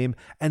frame,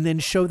 and then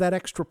show that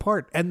extra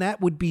part. And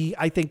that would be,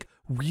 I think,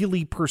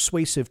 really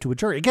persuasive to a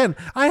jury. Again,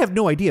 I have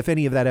no idea if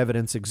any of that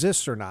evidence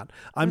exists or not.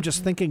 I'm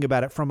just thinking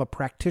about it from a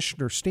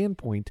practitioner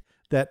standpoint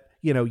that,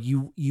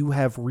 you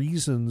have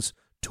reasons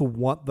to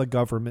want the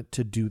government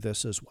to do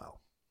this as well.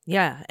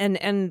 Yeah,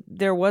 and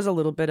there was a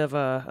little bit of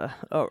a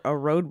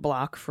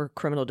roadblock for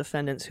criminal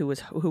defendants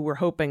who were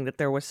hoping that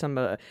there was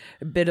some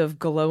bit of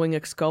glowing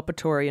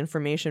exculpatory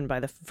information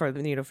for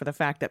the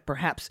fact that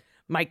perhaps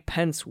Mike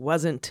Pence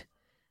wasn't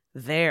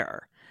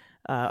there,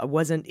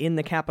 wasn't in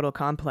the Capitol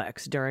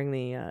complex during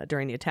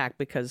the attack,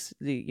 because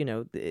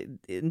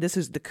this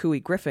is the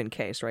Couey Griffin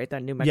case, right?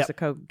 That New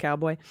Mexico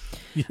cowboy.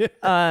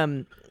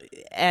 Yeah.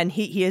 And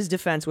his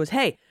defense was,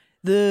 hey,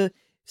 the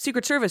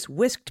Secret Service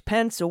whisked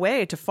Pence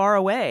away to far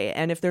away,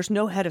 and if there's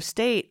no head of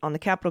state on the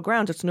Capitol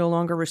grounds, it's no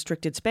longer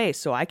restricted space,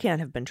 so I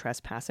can't have been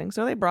trespassing.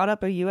 So they brought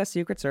up a U.S.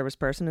 Secret Service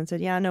person and said,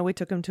 yeah, no, we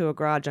took him to a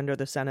garage under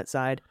the Senate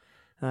side.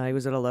 He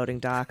was at a loading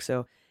dock.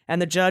 And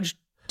the judge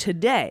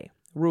today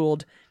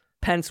ruled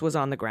Pence was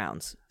on the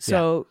grounds.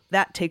 So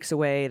that takes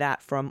away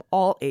that from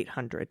all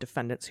 800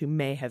 defendants who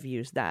may have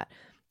used that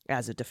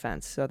as a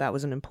defense. So that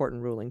was an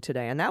important ruling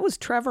today. And that was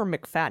Trevor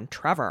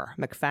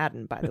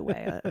McFadden, by the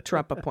way, a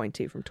Trump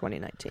appointee from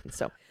 2019.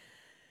 So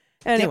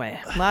anyway,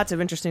 lots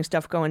of interesting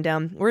stuff going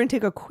down. We're going to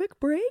take a quick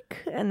break,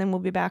 and then we'll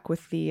be back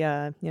with the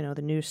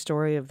the news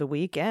story of the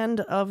week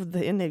and of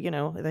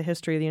the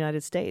history of the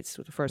United States,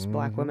 with the first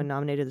black woman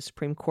nominated to the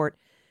Supreme Court,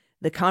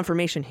 the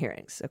confirmation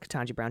hearings of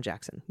Ketanji Brown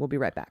Jackson. We'll be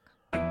right back.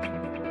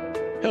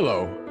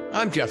 Hello,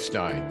 I'm Jeff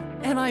Stein.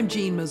 And I'm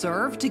Jean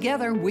Meserve.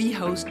 Together, we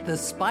host the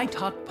Spy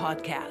Talk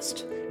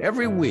podcast.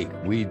 Every week,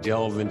 we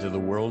delve into the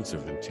worlds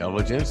of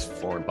intelligence,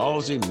 foreign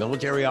policy,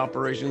 military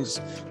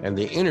operations, and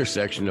the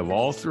intersection of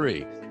all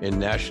three in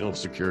national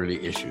security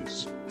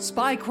issues.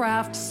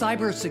 Spycraft,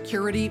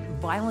 cybersecurity,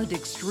 violent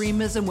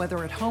extremism,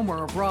 whether at home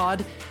or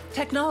abroad,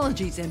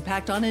 technology's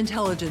impact on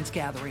intelligence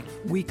gathering.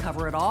 We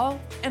cover it all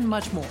and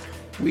much more.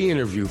 We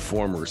interview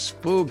former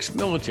spooks,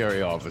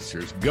 military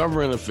officers,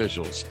 government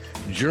officials,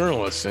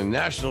 journalists, and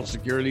national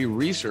security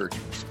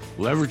researchers,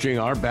 leveraging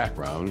our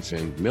backgrounds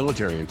in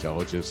military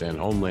intelligence and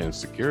homeland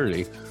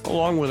security,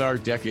 along with our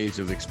decades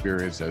of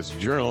experience as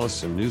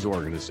journalists and news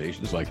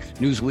organizations like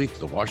Newsweek,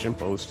 The Washington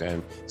Post,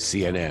 and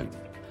CNN.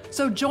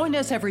 So join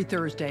us every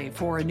Thursday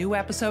for a new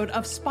episode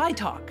of Spy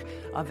Talk,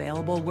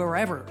 available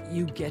wherever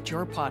you get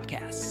your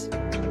podcasts.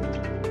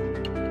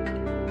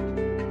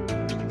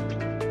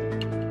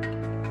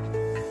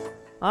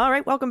 All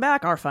right, welcome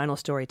back. Our final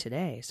story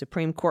today.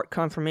 Supreme Court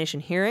confirmation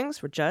hearings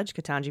for Judge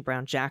Ketanji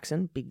Brown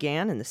Jackson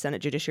began in the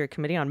Senate Judiciary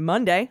Committee on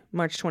Monday,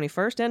 March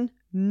 21st,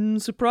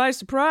 and surprise,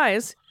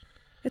 surprise,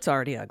 it's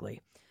already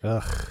ugly.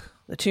 Ugh.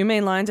 The two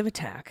main lines of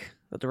attack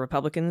that the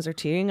Republicans are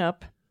teeing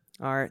up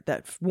are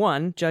that,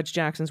 one, Judge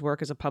Jackson's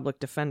work as a public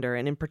defender,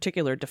 and in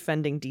particular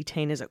defending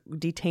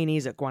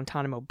detainees at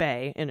Guantanamo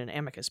Bay, in an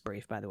amicus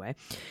brief, by the way,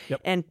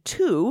 and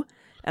two,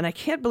 and I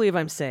can't believe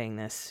I'm saying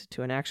this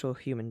to an actual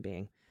human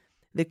being,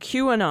 the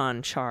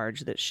QAnon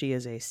charge that she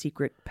is a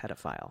secret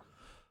pedophile.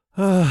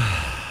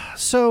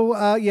 So,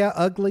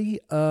 ugly.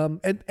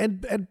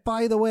 And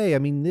by the way, I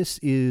mean, this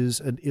is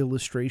an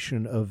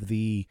illustration of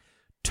the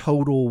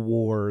total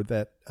war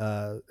that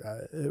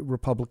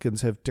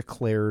Republicans have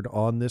declared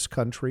on this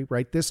country,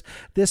 right?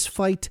 This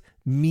fight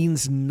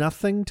means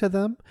nothing to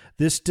them.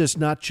 This does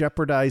not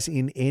jeopardize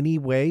in any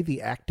way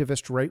the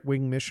activist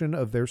right-wing mission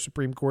of their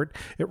Supreme Court.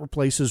 It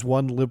replaces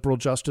one liberal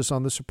justice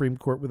on the Supreme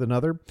Court with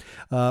another.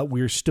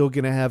 We're still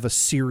going to have a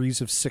series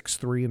of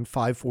 6-3 and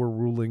 5-4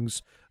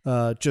 rulings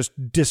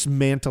just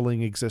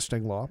dismantling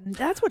existing law.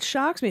 That's what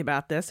shocks me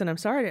about this, and I'm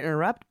sorry to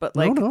interrupt, but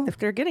if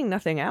they're getting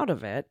nothing out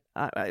of it,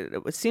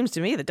 it seems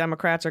to me the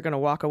Democrats are going to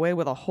walk away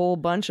with a whole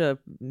bunch of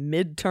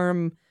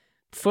midterm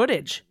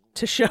footage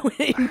to show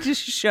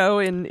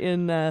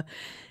in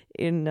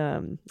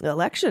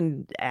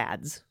election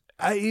ads.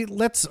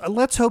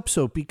 Let's hope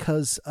so,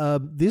 because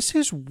this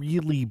is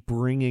really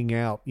bringing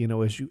out,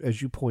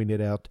 as you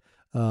pointed out,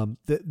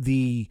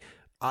 the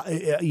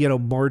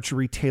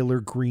Marjorie Taylor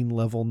Greene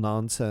level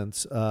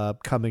nonsense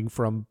coming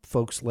from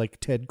folks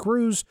like Ted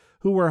Cruz,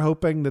 who are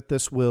hoping that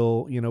this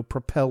will,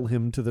 propel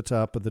him to the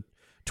top of the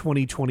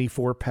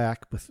 2024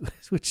 pack,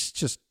 which is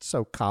just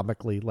so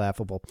comically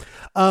laughable.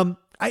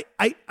 I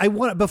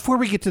want, before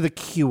we get to the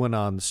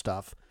QAnon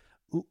stuff,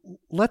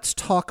 let's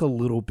talk a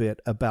little bit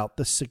about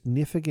the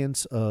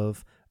significance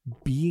of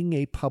being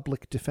a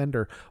public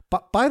defender.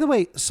 But by the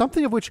way,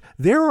 something of which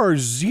there are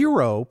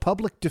 0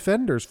 public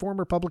defenders,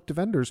 former public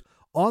defenders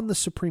on the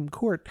Supreme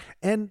Court.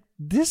 And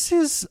this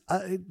is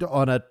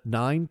on a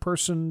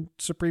 9-person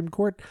Supreme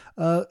Court,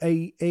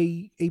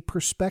 a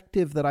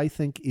perspective that I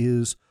think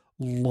is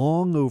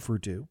long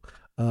overdue.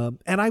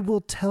 And I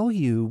will tell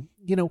you,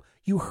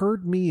 you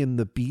heard me in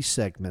the B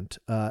segment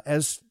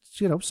as,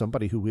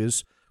 somebody who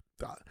is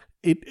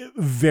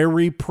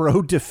very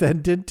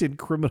pro-defendant in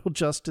criminal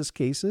justice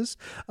cases.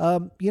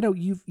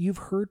 You've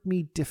heard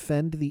me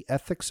defend the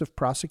ethics of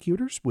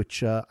prosecutors,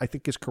 which I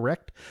think is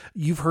correct.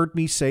 You've heard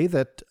me say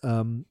that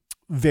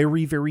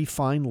very, very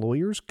fine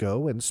lawyers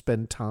go and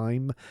spend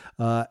time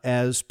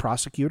as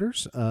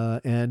prosecutors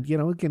and,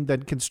 again,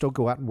 then can still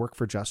go out and work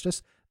for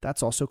justice.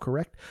 That's also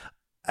correct.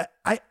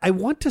 I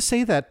want to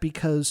say that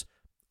because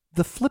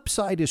the flip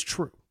side is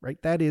true,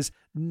 right? That is,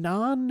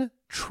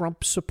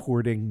 non-Trump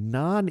supporting,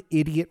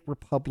 non-idiot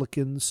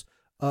Republicans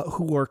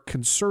who are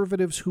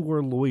conservatives, who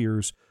are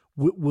lawyers,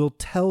 will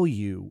tell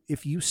you,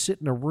 if you sit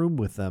in a room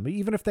with them,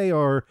 even if they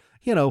are,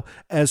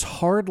 as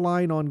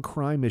hardline on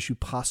crime as you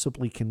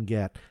possibly can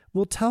get,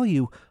 will tell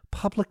you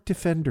public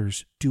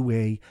defenders do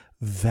a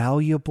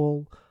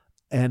valuable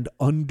and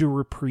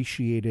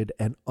underappreciated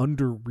and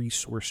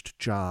under-resourced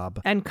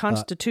job. And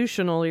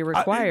constitutionally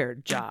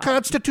required job.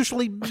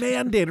 Constitutionally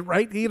mandated,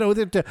 right?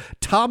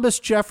 Thomas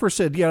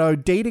Jefferson,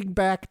 dating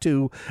back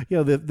to,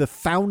 the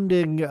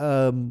founding,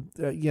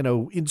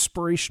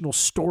 inspirational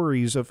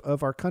stories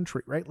of our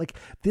country, right? Like,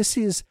 this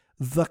is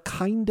the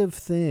kind of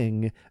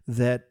thing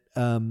that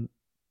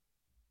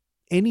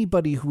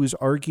anybody who is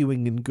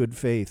arguing in good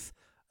faith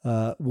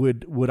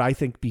would I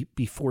think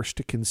be forced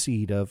to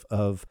concede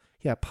of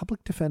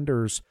public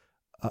defenders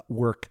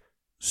work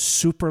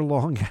super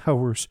long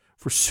hours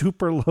for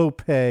super low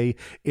pay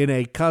in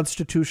a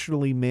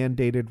constitutionally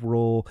mandated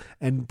role,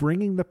 and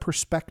bringing the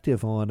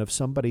perspective on of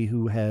somebody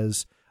who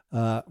has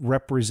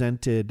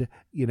represented,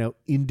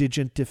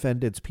 indigent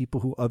defendants,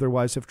 people who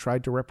otherwise have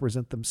tried to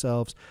represent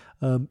themselves,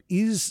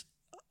 is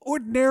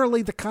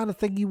ordinarily the kind of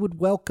thing you would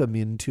welcome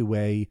into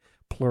a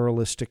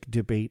pluralistic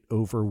debate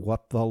over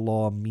what the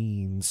law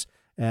means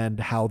and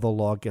how the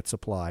law gets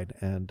applied.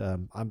 And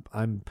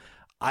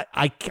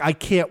I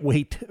can't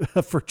wait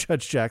for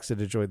Judge Jackson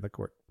to join the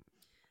court.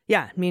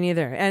 Yeah, me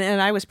neither.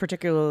 And I was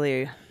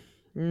particularly,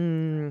 I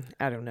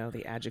don't know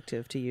the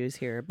adjective to use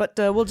here, but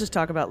we'll just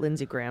talk about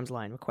Lindsey Graham's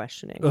line of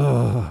questioning.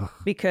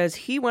 Because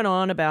he went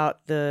on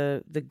about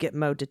the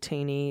Gitmo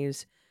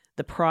detainees,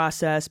 the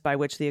process by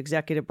which the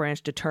executive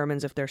branch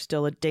determines if they're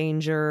still a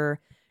danger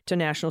to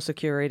national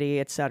security,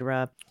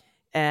 etc.,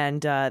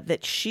 and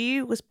that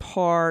she was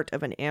part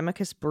of an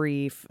amicus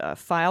brief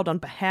filed on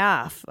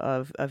behalf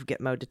of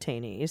Gitmo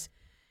detainees,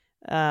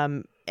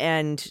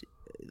 and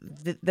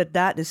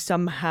that is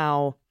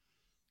somehow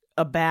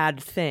a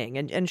bad thing.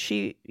 And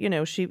she,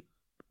 she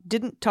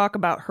didn't talk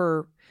about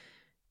her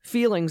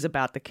feelings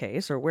about the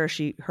case or where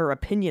her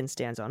opinion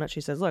stands on it.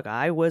 She says, look,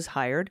 I was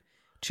hired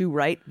to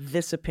write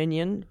this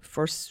opinion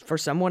for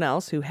someone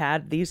else who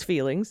had these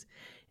feelings,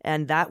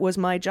 and that was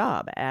my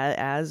job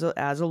as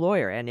a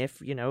lawyer. And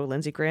if,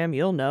 Lindsey Graham,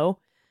 you'll know,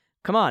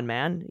 come on,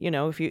 man,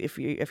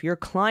 if your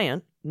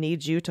client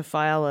needs you to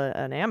file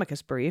an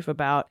amicus brief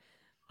about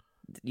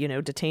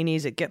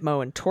detainees at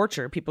Gitmo and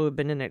torture, people who've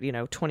been in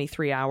it,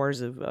 23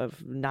 hours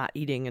of not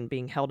eating and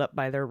being held up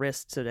by their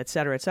wrists, et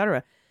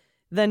cetera,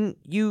 then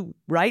you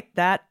write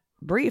that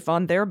brief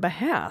on their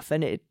behalf.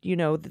 And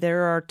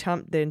there are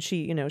then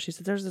she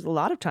said there's a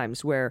lot of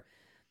times where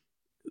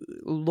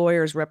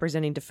lawyers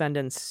representing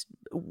defendants,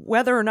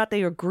 whether or not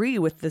they agree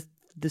with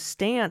the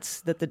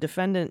stance that the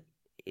defendant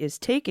is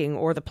taking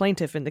or the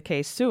plaintiff in the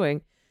case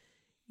suing,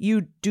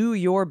 you do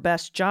your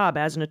best job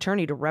as an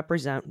attorney to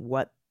represent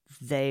what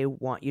they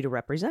want you to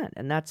represent.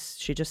 And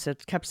she just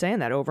kept saying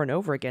that over and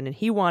over again. And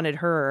he wanted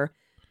her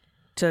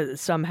to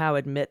somehow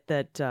admit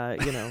that,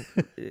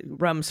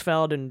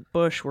 Rumsfeld and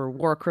Bush were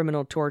war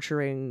criminal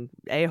torturing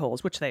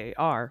a-holes, which they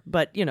are.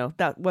 But,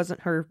 that wasn't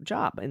her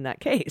job in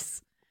that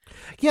case.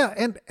 Yeah.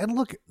 And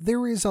look,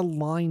 there is a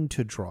line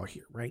to draw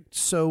here, right?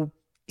 So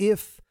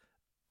if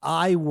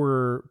I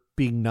were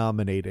being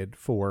nominated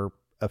for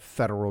a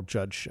federal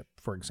judgeship,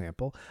 for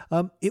example,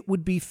 it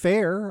would be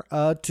fair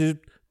to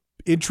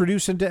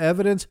introduce into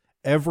evidence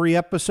every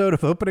episode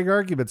of Opening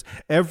Arguments,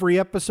 every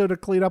episode of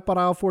Clean Up on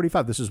Aisle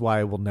 45. This is why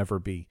I will never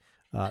be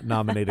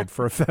nominated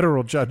for a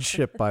federal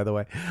judgeship, by the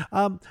way.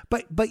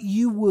 But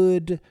you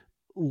would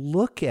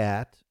look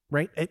at,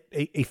 right,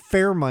 a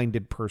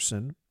fair-minded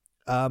person,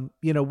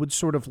 would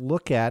sort of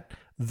look at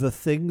the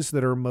things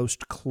that are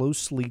most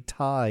closely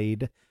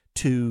tied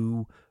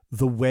to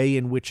the way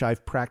in which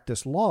I've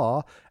practiced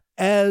law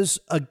as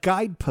a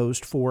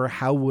guidepost for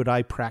how would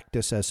I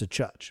practice as a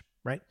judge.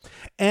 Right.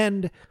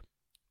 And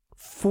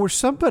for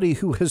somebody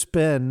who has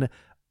been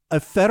a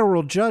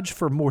federal judge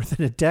for more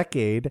than a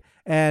decade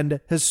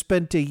and has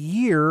spent a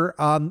year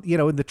on,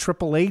 in the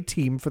AAA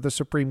team for the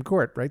Supreme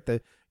Court, right,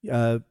 the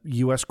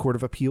U.S. Court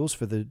of Appeals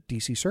for the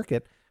D.C.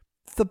 Circuit,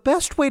 the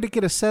best way to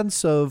get a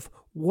sense of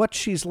what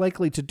she's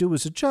likely to do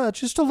as a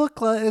judge is to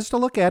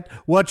look at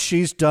what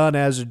she's done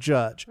as a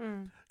judge.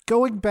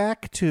 Going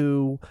back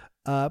to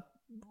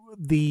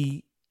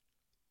the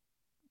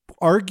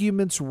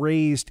arguments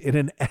raised in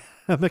an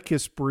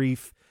amicus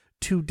brief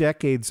 2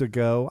 decades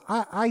ago,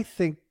 I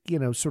think,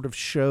 sort of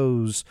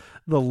shows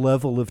the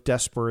level of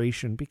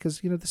desperation,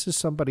 because, this is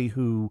somebody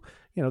who,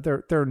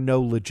 there are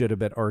no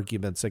legitimate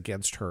arguments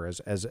against her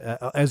as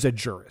a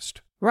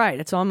jurist. Right.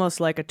 It's almost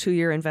like a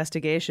 2-year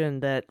investigation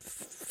that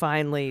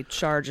finally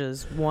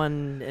charges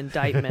one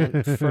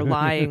indictment for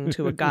lying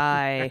to a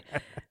guy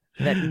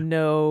that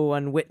no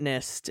one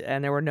witnessed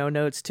and there were no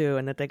notes to,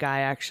 and that the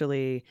guy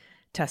actually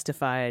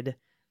testified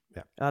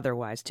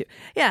otherwise too.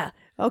 Yeah.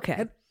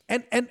 Okay.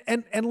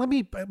 And let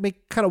me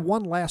make kind of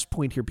one last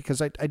point here,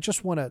 because I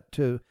just want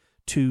to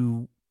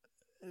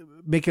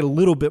make it a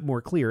little bit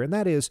more clear. And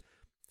that is,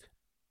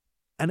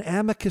 an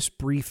amicus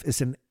brief is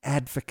an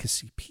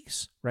advocacy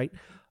piece, right?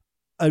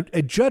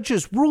 A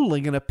judge's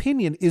ruling and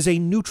opinion is a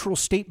neutral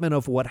statement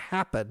of what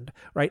happened,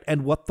 right,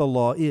 and what the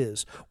law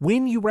is.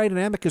 When you write an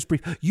amicus brief,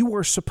 you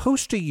are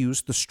supposed to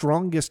use the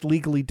strongest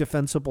legally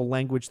defensible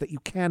language that you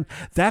can.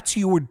 That's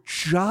your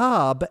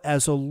job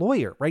as a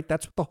lawyer, right?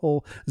 That's what the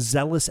whole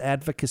zealous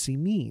advocacy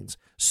means.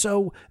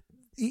 So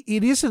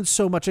it isn't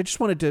so much, I just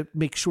wanted to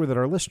make sure that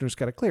our listeners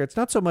got it clear. It's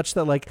not so much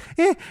that like,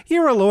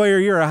 you're a lawyer,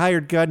 you're a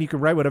hired gun, you can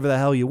write whatever the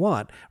hell you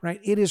want, right?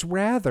 It is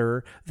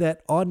rather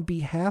that on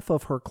behalf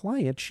of her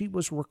client, she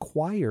was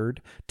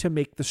required to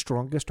make the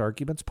strongest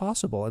arguments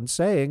possible, and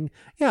saying,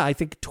 yeah, I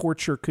think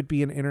torture could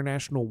be an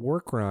international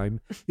war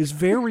crime is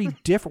very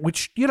different,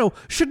 which,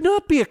 should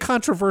not be a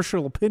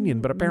controversial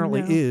opinion, but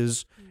apparently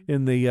is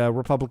in the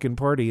Republican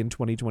Party in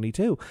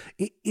 2022.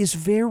 It is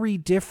very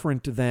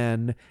different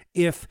than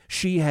if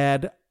she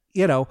had,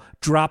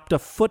 dropped a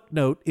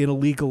footnote in a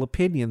legal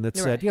opinion that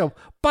said,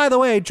 by the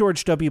way,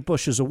 George W.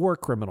 Bush is a war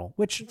criminal,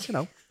 which,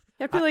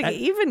 I feel like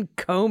even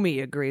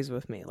Comey agrees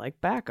with me. Like,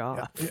 back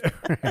off.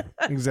 Yeah,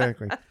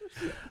 exactly.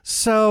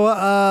 So,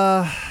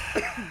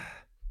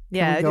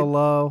 can we go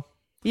low?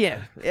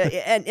 Yeah.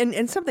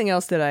 And something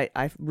else that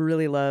I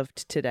really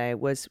loved today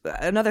was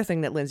another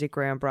thing that Lindsey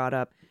Graham brought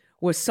up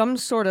was some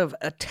sort of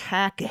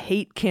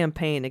hate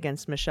campaign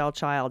against Michelle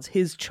Childs,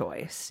 his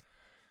choice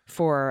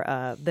for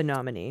the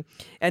nominee,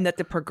 and that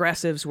the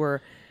progressives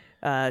were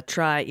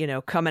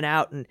coming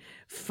out and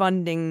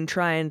funding,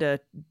 trying to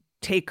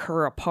take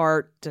her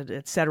apart,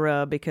 et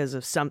cetera, because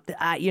of something.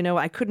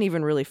 I couldn't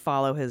even really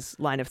follow his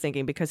line of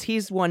thinking, because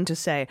he's one to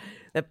say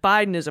that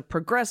Biden is a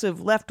progressive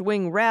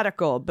left-wing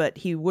radical, but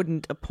he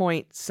wouldn't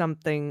appoint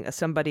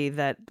somebody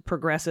that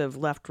progressive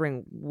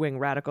left-wing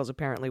radicals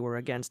apparently were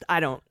against. I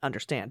don't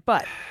understand.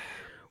 But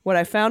what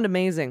I found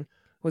amazing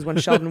was when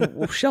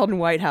Sheldon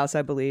Whitehouse,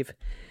 I believe,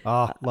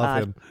 love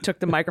him, took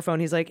the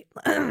microphone. He's like,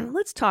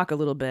 let's talk a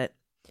little bit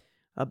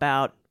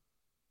about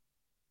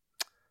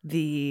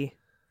the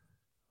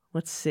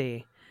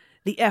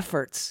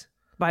efforts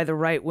by the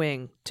right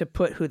wing to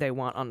put who they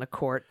want on the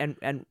court,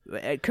 and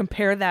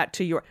compare that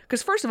to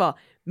because first of all,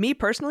 me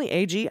personally,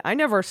 AG, I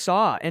never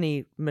saw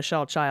any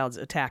Michelle Childs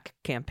attack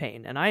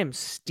campaign, and I am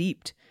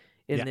steeped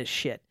in this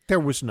shit. There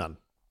was none.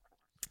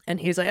 And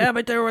he's like,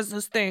 but there was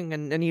this thing.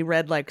 And he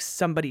read like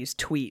somebody's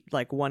tweet,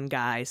 like one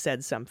guy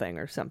said something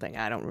or something.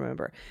 I don't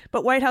remember.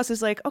 But Whitehouse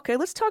is like, okay,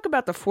 let's talk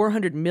about the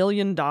 $400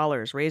 million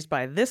raised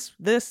by this,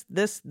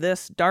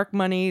 dark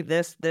money,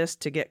 this,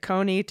 to get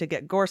Coney, to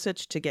get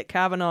Gorsuch, to get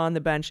Kavanaugh on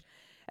the bench.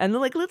 And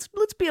they're like, let's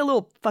be a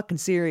little fucking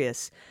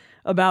serious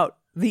about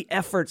the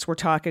efforts we're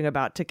talking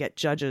about to get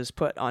judges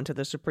put onto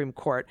the Supreme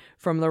Court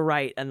from the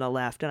right and the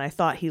left. And I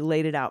thought he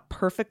laid it out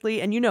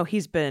perfectly. And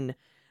he's been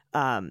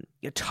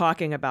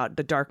talking about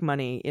the dark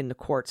money in the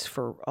courts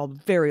for a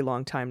very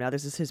long time now.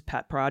 This is his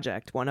pet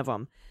project, one of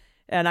them.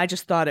 And I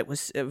just thought it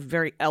was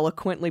very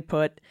eloquently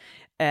put,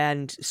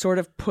 and sort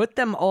of put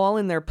them all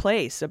in their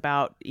place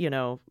about,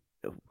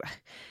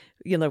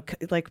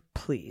 like,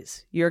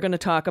 please, you're going to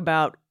talk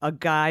about a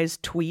guy's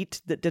tweet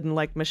that didn't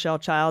like Michelle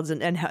Childs,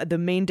 and the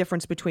main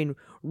difference between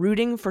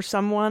rooting for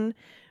someone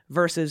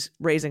versus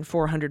raising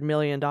 $400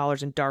 million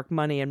in dark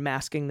money and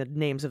masking the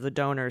names of the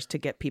donors to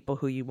get people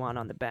who you want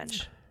on the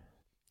bench.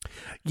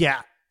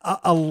 Yeah,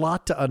 a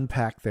lot to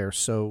unpack there.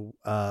 So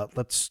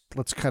let's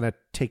kind of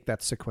take that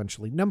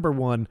sequentially. Number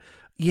one,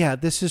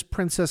 this is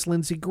Princess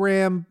Lindsey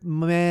Graham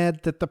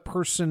mad that the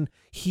person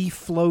he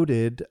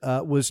floated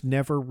was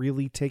never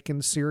really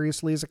taken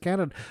seriously as a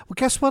candidate. Well,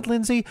 guess what,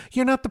 Lindsey?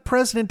 You're not the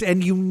president,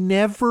 and you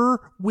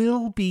never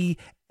will be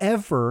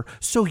ever,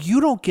 so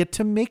you don't get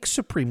to make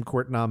Supreme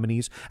Court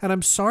nominees. And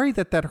I'm sorry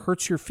that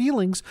hurts your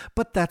feelings,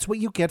 but that's what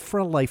you get for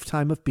a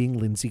lifetime of being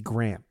Lindsey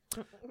Graham.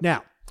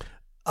 Now,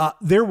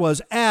 there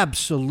was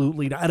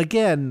absolutely not. And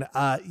again,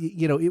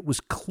 it was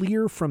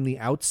clear from the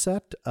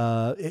outset,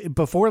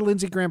 before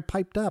Lindsey Graham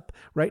piped up,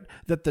 right,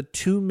 that the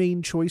two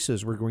main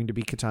choices were going to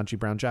be Ketanji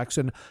Brown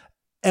Jackson,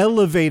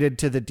 elevated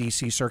to the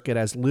D.C. circuit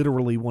as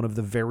literally one of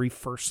the very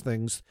first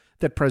things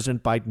that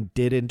President Biden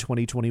did in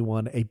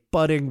 2021, a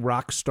budding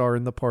rock star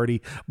in the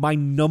party, my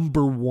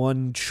number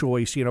one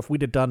choice. If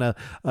we'd have done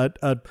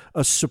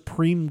a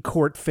Supreme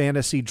Court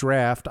fantasy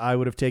draft, I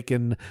would have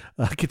taken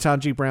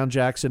Ketanji Brown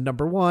Jackson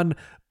number one.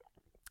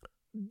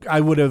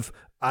 I would have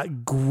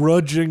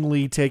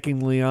grudgingly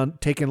taken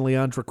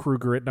Leandra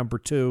Kruger at number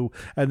two,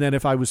 and then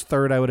if I was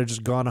third, I would have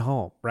just gone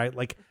home, right?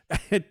 Like,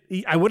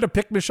 I would have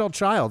picked Michelle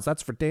Childs,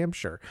 that's for damn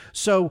sure.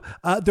 So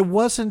there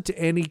wasn't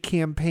any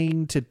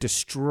campaign to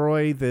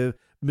destroy the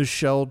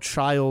Michelle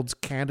Childs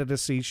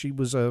candidacy. She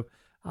was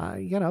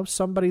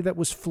somebody that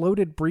was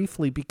floated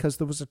briefly because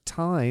there was a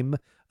time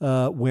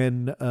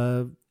when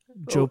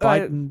Joe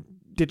Biden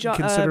didn't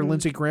consider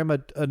Lindsey Graham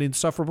an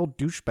insufferable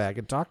douchebag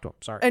and talk to him.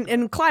 Sorry.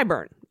 And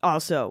Clyburn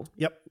also.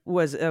 Yep.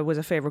 Was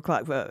a favorite.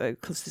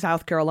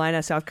 South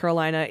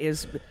Carolina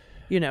is,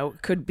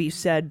 could be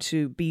said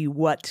to be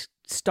what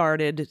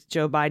started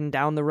Joe Biden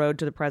down the road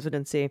to the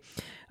presidency.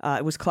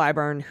 It was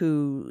Clyburn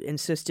who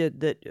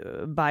insisted that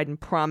Biden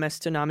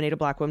promised to nominate a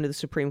black woman to the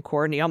Supreme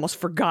Court, and he almost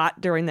forgot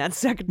during that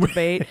second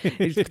debate.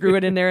 He threw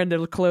it in there in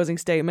the closing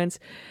statements.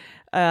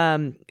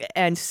 And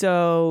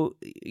so,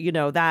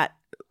 that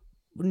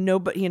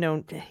nobody,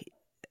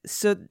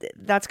 so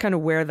that's kind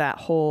of where that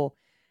whole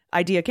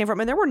idea came from.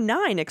 And there were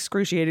 9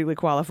 excruciatingly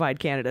qualified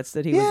candidates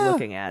that he was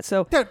looking at.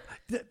 So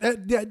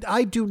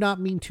I do not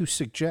mean to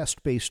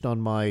suggest, based on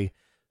my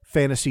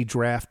fantasy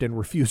draft and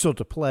refusal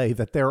to play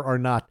that there are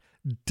not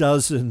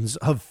dozens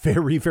of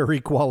very, very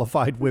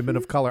qualified women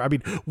of color. I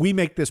mean, we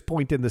make this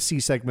point in the C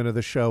segment of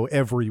the show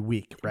every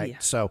week, right? Yeah.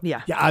 So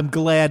yeah, I'm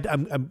glad.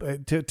 I'm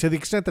to the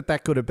extent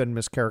that could have been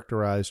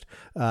mischaracterized.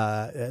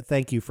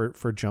 Thank you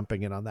for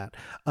jumping in on that.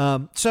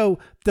 So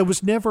there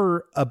was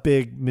never a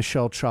big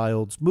Michelle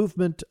Childs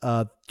movement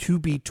to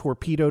be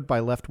torpedoed by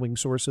left-wing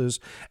sources.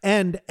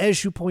 And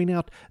as you point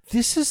out,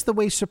 this is the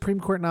way Supreme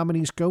Court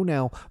nominees go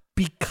now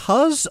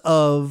because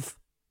of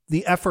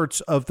the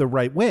efforts of the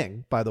right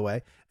wing, by the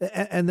way,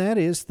 and that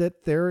is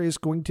that there is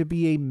going to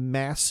be a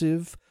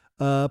massive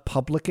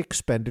public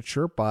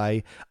expenditure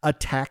by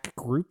attack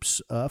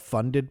groups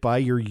funded by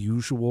your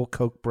usual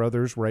Koch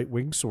brothers right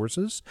wing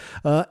sources.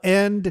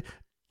 And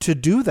to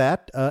do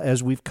that,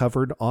 as we've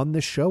covered on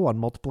this show on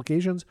multiple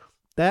occasions,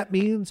 that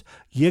means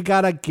you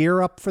got to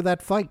gear up for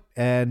that fight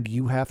and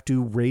you have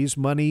to raise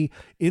money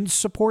in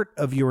support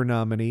of your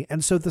nominee.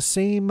 And so the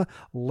same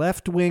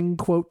left wing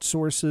quote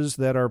sources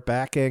that are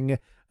backing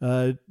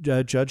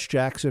Judge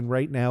Jackson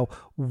right now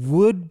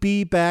would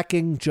be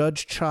backing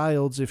Judge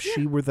Childs if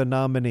she were the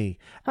nominee.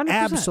 100%.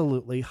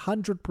 Absolutely,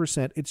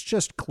 100%. It's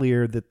just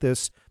clear that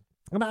this,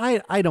 and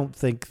I don't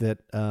think that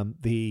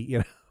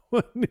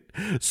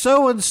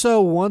so and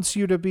so wants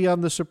you to be on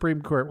the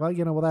Supreme Court. Well,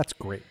 that's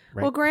great.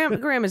 Right? Well,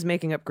 Graham is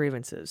making up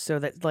grievances so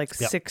that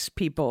six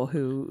people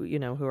who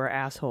are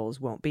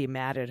assholes won't be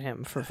mad at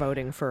him for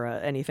voting for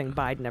anything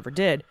Biden ever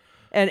did,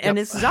 and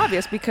this is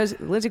obvious because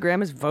Lindsey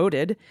Graham has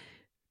voted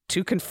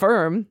to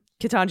confirm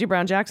Ketanji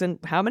Brown Jackson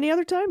how many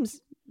other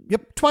times?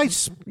 Yep,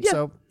 twice. Yeah.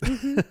 So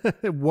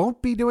it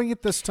won't be doing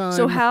it this time.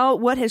 So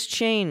what has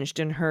changed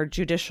in her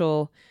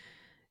judicial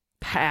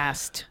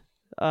past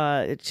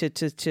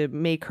to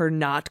make her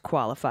not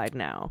qualified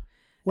now?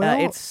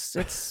 Well, it's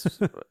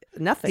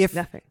nothing.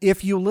 Nothing.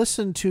 If you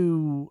listen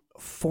to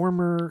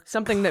former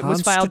something that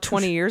was filed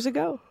 20 years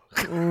ago.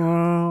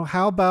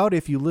 How about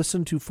if you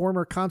listen to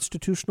former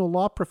constitutional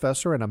law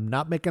professor, and I'm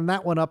not making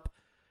that one up,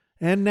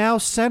 and now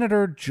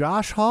Senator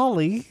Josh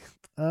Hawley,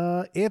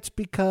 it's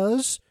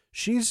because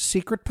she's a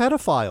secret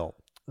pedophile.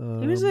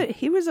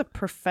 He was a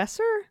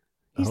professor?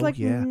 He's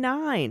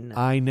 9.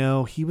 I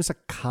know. He was a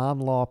con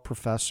law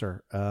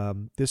professor.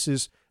 This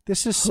is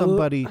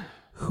somebody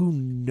who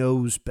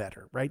knows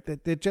better, right?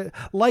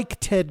 Like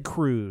Ted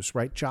Cruz,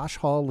 right? Josh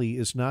Hawley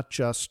is not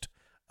just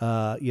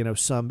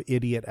some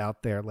idiot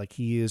out there. Like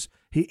he is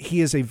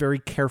a very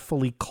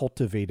carefully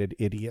cultivated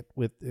idiot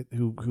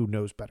who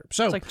knows better.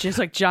 So it's just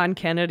like John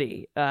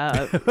Kennedy,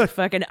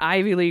 fucking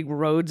Ivy League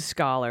Rhodes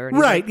Scholar, and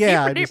right?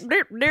 Yeah, and he's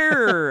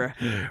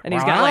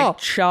got like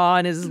chaw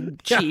in his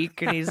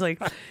cheek, and he's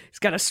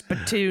got a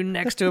spittoon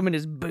next to him in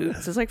his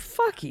boots. It's like,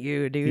 fuck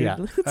you, dude. Yeah.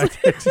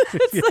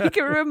 Like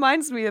it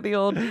reminds me of the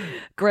old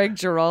Greg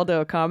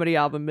Giraldo comedy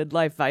album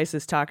Midlife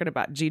Vices talking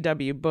about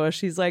G.W. Bush.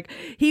 He's like,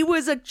 he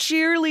was a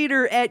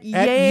cheerleader at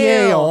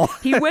Yale.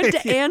 He went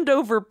to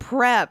Andover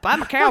Prep.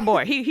 I'm a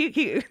cowboy.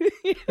 He.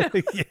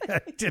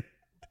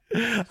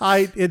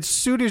 As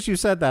soon as you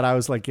said that, I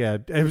was like, yeah,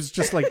 it was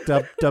just like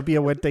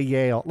W went to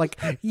Yale, like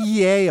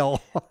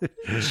Yale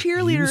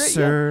cheerleader,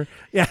 sir.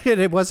 Yeah,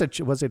 it was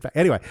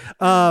anyway.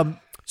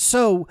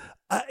 So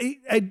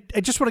I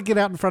just want to get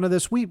out in front of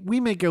this. We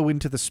may go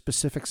into the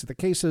specifics of the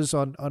cases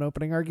on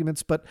opening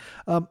arguments, but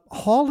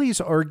Hawley's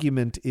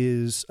argument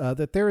is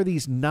that there are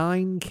these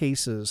 9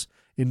 cases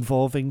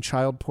involving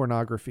child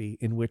pornography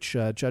in which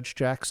Judge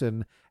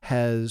Jackson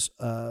has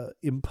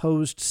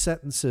imposed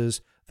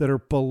sentences that are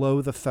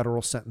below the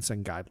federal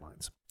sentencing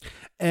guidelines.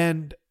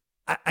 And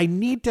I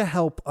need to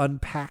help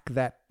unpack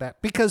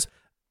that because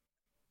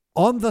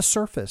on the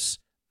surface,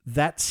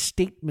 that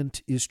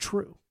statement is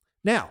true.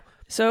 Now,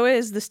 so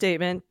is the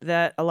statement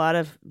that a lot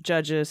of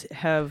judges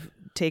have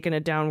taken a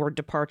downward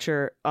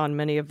departure on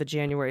many of the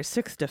January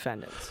 6th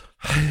defendants.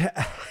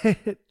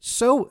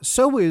 So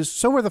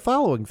are the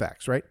following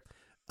facts, right?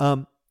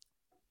 And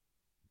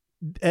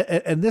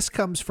this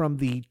comes from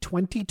the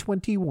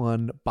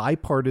 2021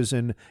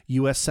 bipartisan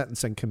U.S.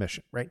 Sentencing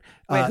Commission, right?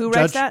 Wait, who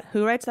writes that?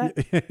 Who writes that?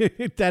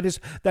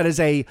 that is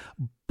a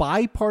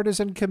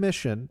bipartisan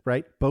commission,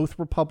 right? Both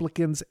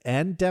Republicans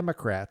and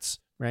Democrats,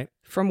 right?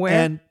 From where?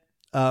 And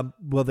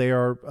they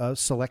are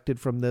selected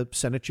from the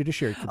Senate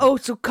Judiciary Committee. Oh,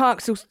 so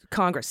Congress,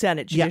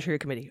 Senate Judiciary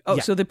Committee. Oh,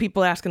 so the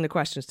people asking the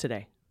questions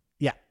today.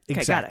 Yeah,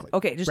 exactly. Got it.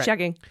 Okay, just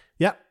checking.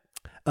 Yeah.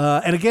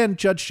 And again,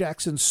 Judge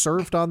Jackson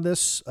served on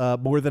this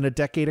more than a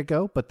decade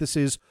ago, but this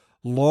is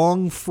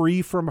long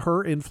free from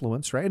her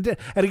influence, right?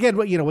 And again,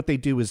 what they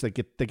do is they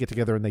get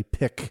together and they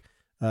pick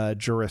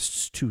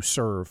jurists to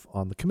serve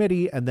on the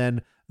committee, and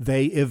then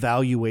they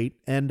evaluate.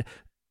 And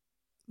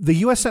the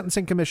U.S.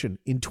 Sentencing Commission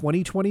in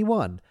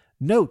 2021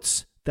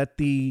 notes that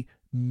the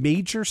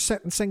major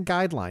sentencing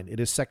guideline,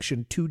 it is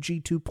section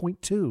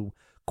 2G2.2,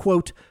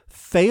 quote,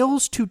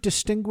 fails to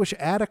distinguish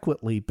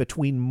adequately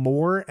between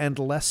more and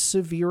less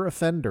severe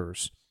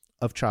offenders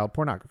of child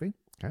pornography.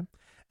 Okay.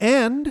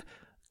 And,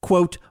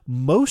 quote,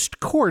 most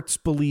courts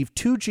believe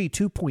 2G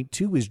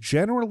 2.2 is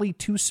generally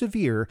too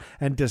severe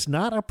and does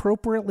not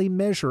appropriately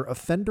measure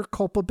offender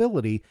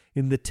culpability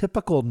in the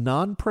typical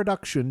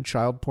non-production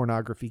child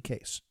pornography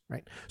case,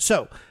 right?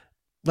 So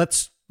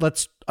let's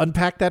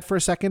unpack that for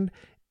a second.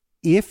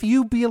 If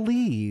you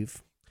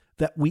believe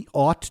that we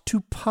ought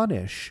to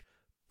punish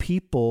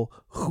people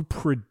who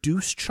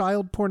produce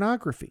child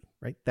pornography,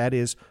 right? That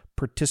is,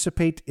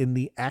 participate in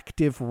the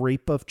active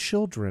rape of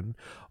children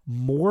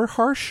more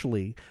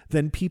harshly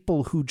than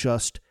people who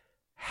just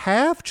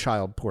have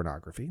child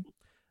pornography.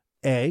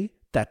 A,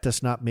 that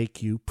does not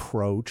make you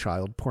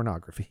pro-child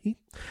pornography.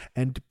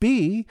 And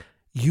B,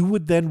 you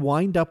would then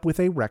wind up with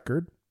a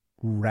record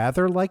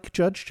rather like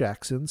Judge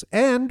Jackson's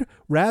and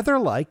rather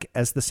like,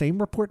 as the same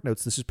report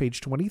notes, this is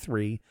page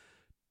 23,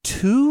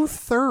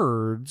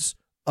 2/3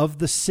 of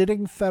the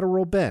sitting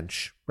federal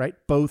bench, right?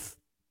 Both,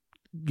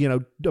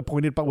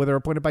 appointed by, whether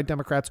appointed by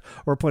Democrats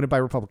or appointed by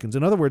Republicans.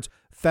 In other words,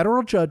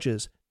 federal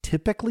judges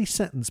typically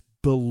sentence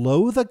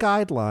below the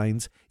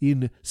guidelines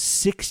in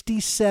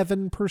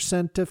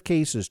 67% of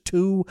cases,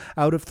 2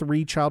 out of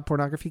 3 child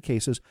pornography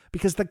cases,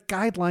 because the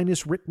guideline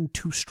is written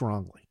too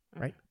strongly,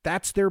 right?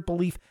 That's their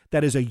belief.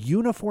 That is a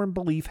uniform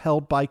belief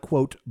held by,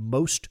 quote,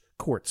 most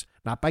courts,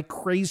 not by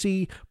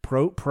crazy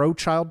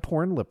pro-child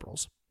porn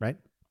liberals, right?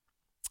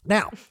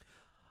 Now,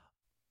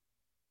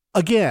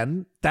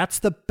 again, that's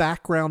the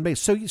background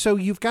base. So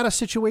you've got a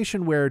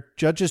situation where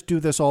judges do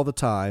this all the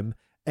time,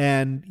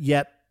 and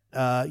yet,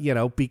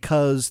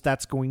 because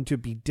that's going to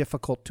be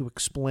difficult to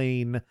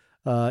explain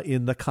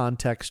in the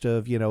context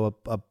of,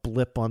 a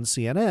blip on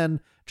CNN,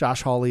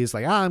 Josh Hawley is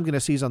like, I'm going to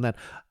seize on that.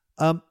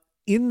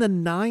 In the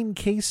 9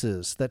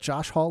 cases that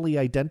Josh Hawley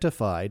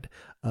identified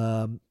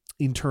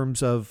in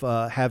terms of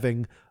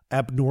having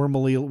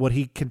abnormally, what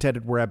he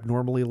contended were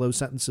abnormally low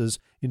sentences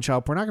in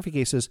child pornography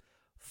cases,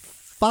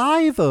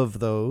 5 of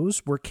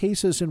those were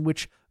cases in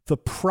which the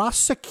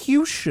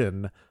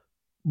prosecution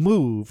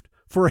moved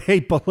for a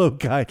below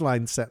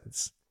guideline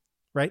sentence,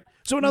 right?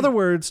 So in other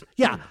words,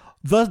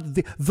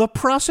 the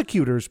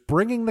prosecutors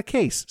bringing the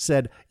case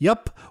said,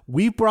 yep,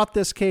 we brought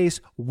this case,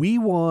 we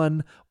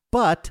won,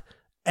 but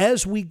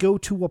as we go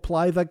to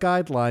apply the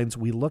guidelines,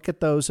 we look at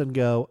those and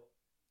go,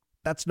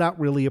 that's not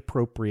really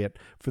appropriate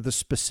for the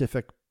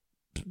specific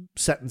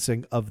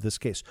sentencing of this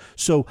case.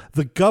 So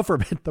the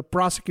government, the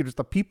prosecutors,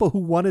 the people who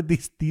wanted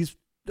these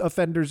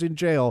offenders in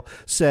jail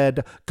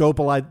said, go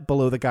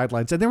below the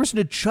guidelines. And there isn't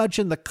a judge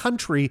in the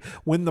country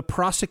when the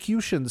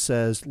prosecution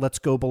says, let's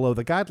go below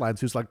the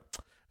guidelines, who's like,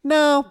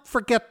 no,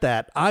 forget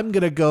that. I'm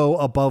going to go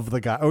above the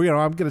guide, or,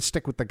 I'm going to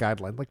stick with the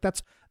guideline. Like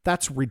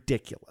that's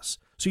ridiculous.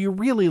 So you're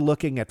really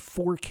looking at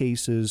 4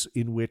 cases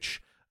in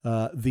which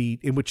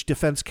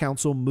defense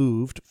counsel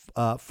moved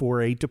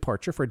for a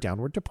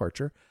downward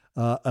departure,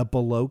 a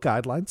below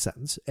guideline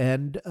sentence,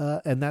 and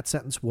that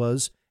sentence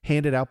was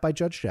handed out by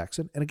Judge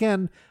Jackson. And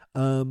again,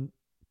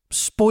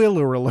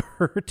 spoiler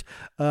alert,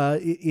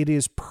 it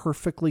is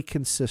perfectly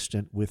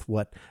consistent with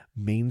what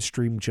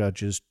mainstream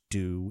judges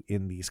do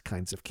in these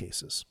kinds of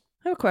cases.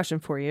 I have a question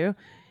for you.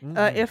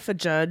 If a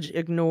judge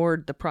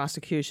ignored the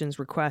prosecution's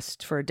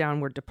request for a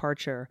downward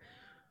departure,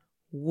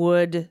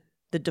 would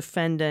the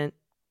defendant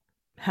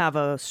have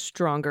a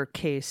stronger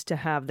case to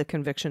have the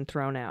conviction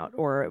thrown out,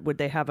 or would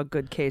they have a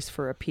good case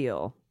for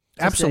appeal?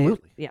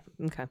 Absolutely.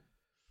 Okay.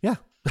 Yeah.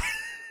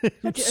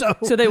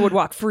 So they would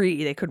walk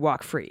free. They could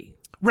walk free.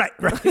 Right.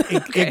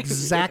 Okay.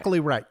 Exactly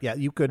right. Yeah,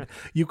 you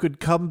could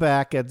come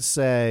back and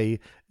say,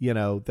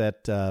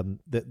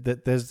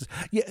 that there's.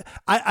 Yeah,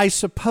 I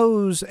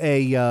suppose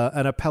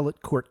an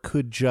appellate court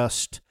could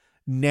just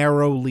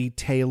narrowly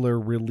tailor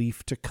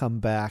relief to come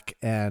back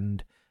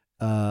and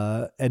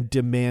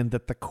demand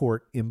that the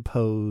court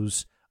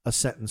impose a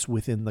sentence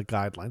within the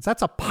guidelines.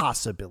 That's a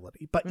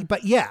possibility.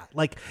 But yeah,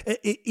 like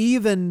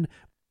even.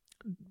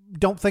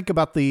 Don't think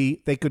about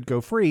they could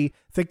go free.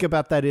 Think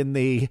about that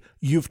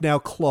you've now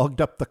clogged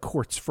up the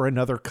courts for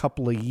another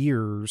couple of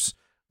years,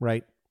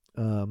 right?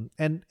 And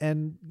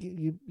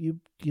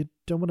you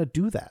don't want to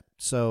do that.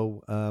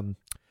 So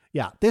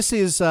this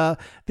is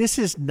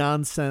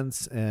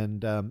nonsense,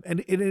 and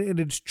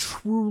it's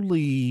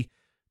truly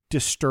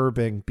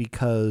disturbing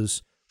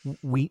because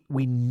we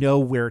know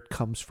where it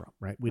comes from,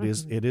 right?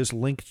 It is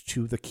linked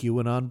to the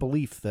QAnon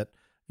belief that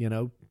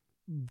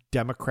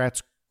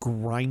Democrats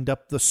grind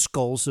up the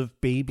skulls of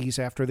babies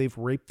after they've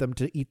raped them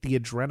to eat the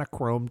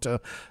adrenochrome to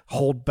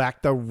hold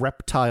back the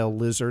reptile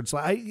lizards.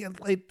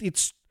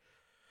 It's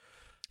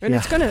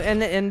gonna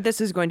and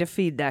this is going to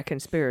feed that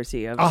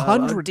conspiracy of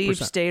 100% deep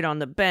state on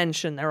the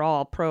bench, and they're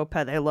all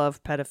they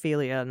love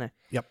pedophilia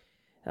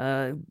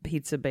and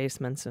pizza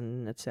basements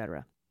and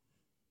etc.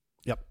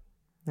 Yep,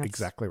 that's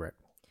exactly right.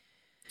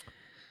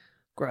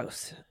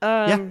 Gross.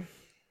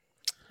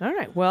 All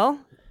right. Well,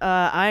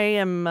 I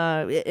am.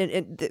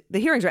 The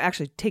hearings are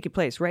actually taking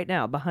place right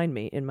now behind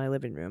me in my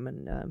living room,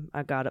 and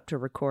I got up to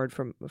record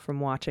from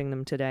watching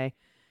them today,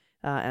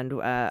 and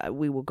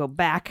we will go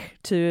back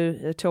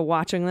to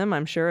watching them,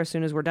 I'm sure, as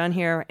soon as we're done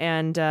here.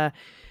 And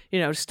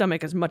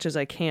stomach as much as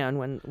I can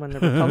when the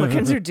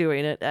Republicans are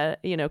doing it,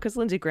 because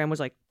Lindsey Graham was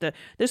like,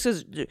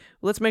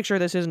 let's make sure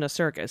this isn't a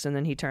circus. And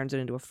then he turns it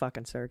into a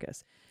fucking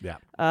circus. Yeah.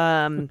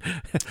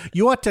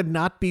 You ought to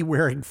not be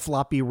wearing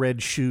floppy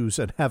red shoes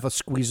and have a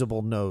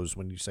squeezable nose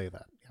when you say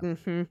that. Yeah.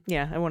 Mm-hmm.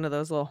 Yeah. And one of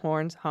those little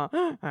horns. Huh?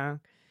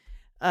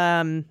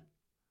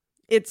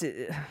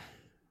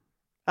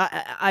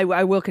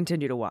 I will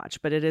continue to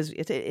watch, but it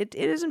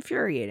is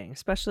infuriating,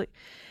 especially,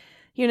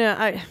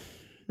 I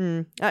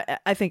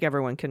think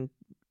everyone can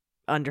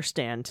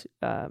understand.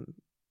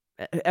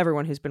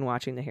 Everyone who's been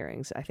watching the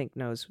hearings, I think,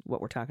 knows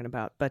what we're talking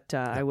about. But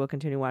I will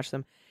continue to watch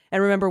them.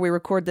 And remember, we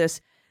record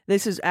this.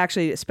 This is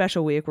actually a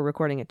special week. We're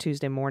recording it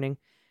Tuesday morning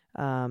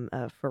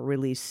for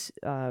release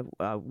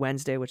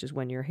Wednesday, which is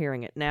when you're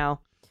hearing it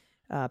now.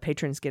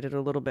 Patrons get it a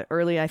little bit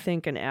early, I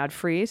think, and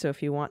ad-free. So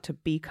if you want to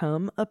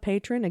become a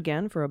patron,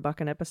 again, for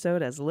 $1 an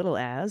episode, as little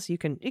as, you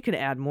can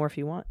add more if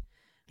you want.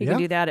 You can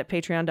do that at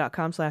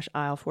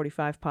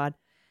patreon.com/aisle45pod.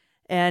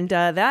 And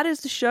that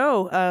is the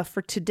show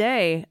for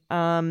today,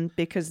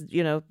 because,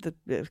 the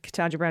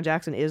Ketanji Brown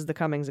Jackson is the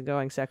comings and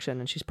going section,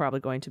 and she's probably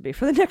going to be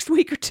for the next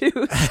week or two.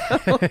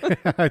 So.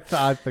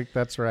 I think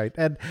that's right.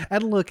 And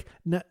look,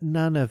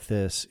 none of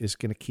this is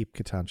going to keep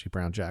Ketanji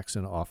Brown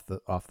Jackson off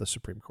the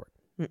Supreme Court.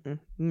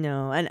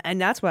 No,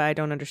 and that's why I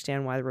don't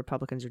understand why the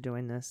Republicans are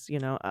doing this,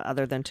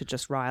 other than to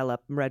just rile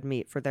up red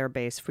meat for their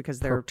base, because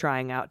they're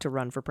trying out to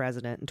run for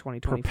president in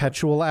 2024.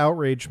 Perpetual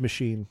outrage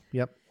machine.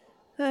 Yep.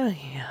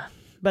 Yeah,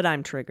 but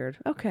I'm triggered.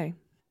 Okay.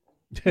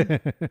 Okay.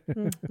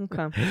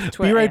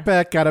 Be right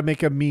back. Got to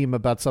make a meme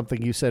about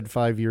something you said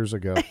 5 years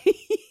ago.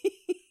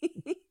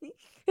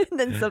 And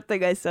then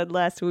something I said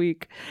last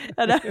week,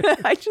 and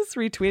I just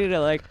retweeted it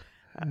like,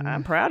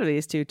 I'm proud of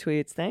these 2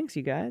 tweets. Thanks,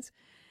 you guys.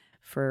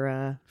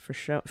 For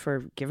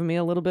giving me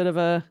a little bit of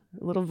a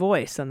little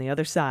voice on the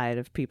other side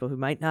of people who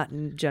might not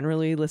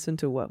generally listen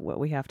to what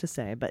we have to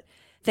say. But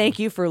thank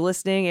you for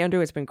listening,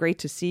 Andrew. It's been great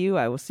to see you.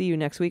 I will see you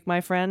next week,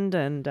 my friend,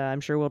 and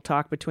I'm sure we'll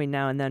talk between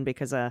now and then,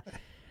 because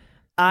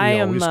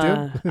I'm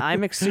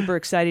super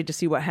excited to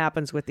see what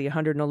happens with the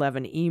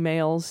 111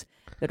 emails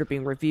that are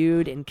being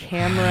reviewed in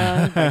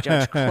camera by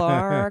Judge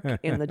Clark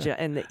in the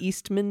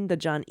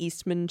John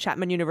Eastman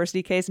Chapman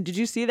University case. And did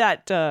you see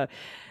that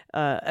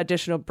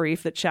additional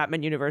brief that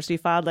Chapman University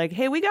filed? Like,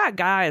 hey, we got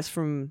guys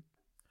from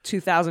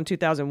 2000,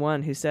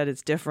 2001 who said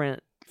it's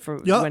different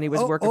from when he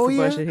was working for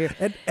Bush here.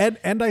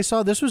 And I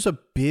saw this was a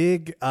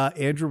big,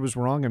 Andrew was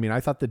wrong. I mean,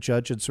 I thought the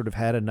judge had sort of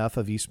had enough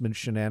of Eastman's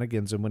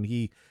shenanigans. And when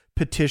he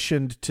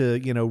petitioned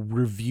to,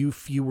 review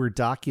fewer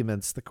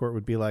documents, the court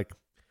would be like,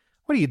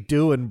 what are you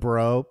doing,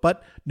 bro?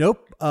 But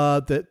nope.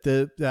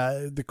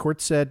 The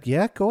court said,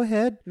 yeah, go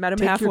ahead. Met him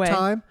take halfway. Your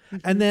time.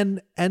 And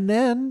then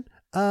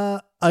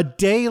a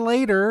day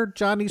later,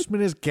 John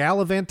Eastman is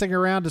gallivanting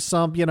around to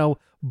some,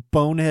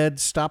 bonehead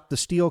Stop the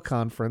Steal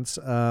conference.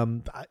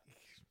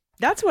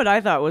 That's what I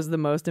thought was the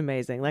most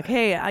amazing. Like,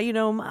 hey, I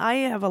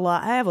have a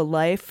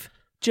life,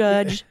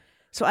 Judge.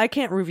 So I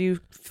can't review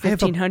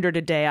 1,500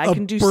 a day. I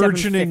can do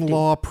 750. Burgeoning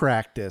law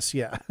practice,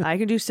 yeah. I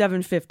can do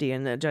 750,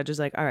 and the judge is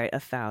like, all right,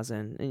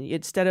 1,000. And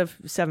instead of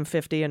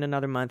 750 in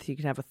another month, you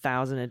can have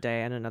 1,000 a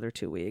day in another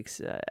 2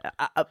 weeks.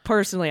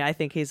 Personally, I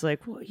think he's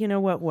like, well, you know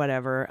what,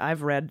 whatever.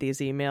 I've read these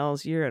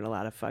emails. You're in a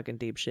lot of fucking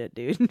deep shit,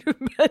 dude.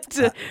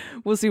 But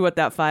we'll see what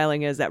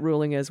that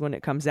ruling is when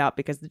it comes out,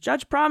 because the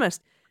judge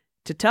promised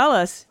to tell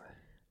us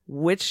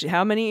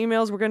how many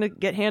emails were going to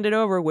get handed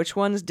over, which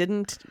ones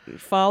didn't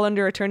fall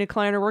under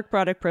attorney-client or work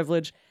product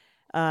privilege,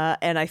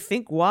 and I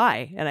think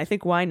why,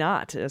 why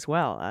not as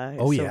well.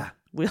 Yeah,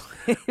 this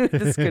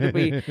is going to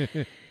be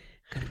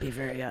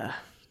very,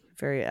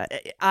 very.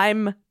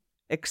 I'm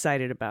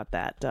excited about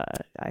that.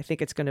 I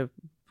think it's going to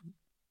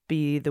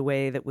be the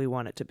way that we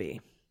want it to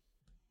be.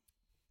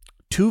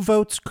 2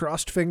 votes,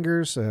 crossed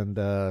fingers, and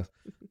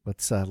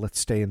let's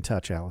stay in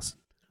touch, Alice.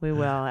 We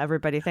will.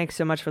 Everybody, thanks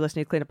so much for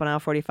listening to Clean Up on Aisle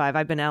 45.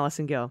 I've been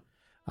Allison Gill.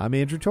 I'm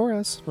Andrew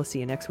Torres. We'll see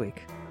you next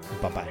week.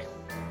 Bye-bye.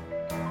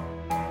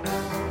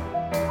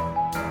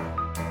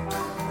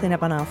 Clean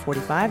Up on Aisle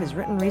 45 is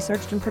written,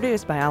 researched, and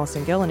produced by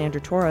Allison Gill and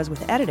Andrew Torres,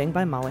 with editing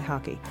by Molly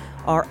Hockey.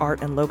 Our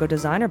art and logo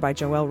design are by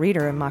Joelle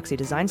Reeder and Moxie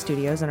Design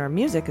Studios, and our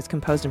music is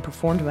composed and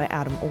performed by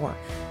Adam Orr.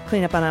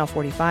 Clean Up on Aisle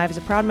 45 is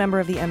a proud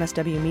member of the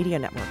MSW Media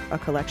Network, a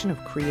collection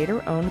of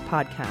creator-owned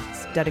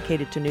podcasts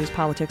dedicated to news,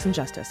 politics, and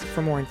justice.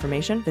 For more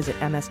information, visit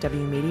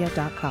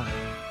mswmedia.com.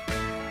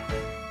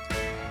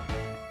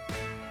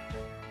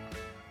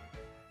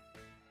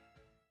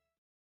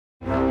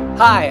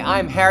 Hi,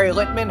 I'm Harry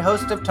Litman,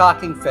 host of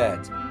Talking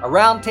Feds, a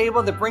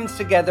roundtable that brings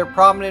together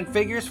prominent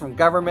figures from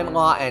government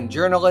law and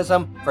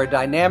journalism for a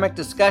dynamic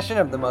discussion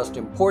of the most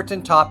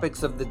important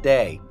topics of the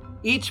day.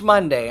 Each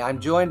Monday, I'm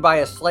joined by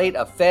a slate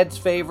of Feds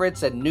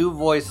favorites and new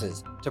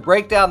voices to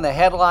break down the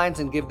headlines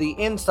and give the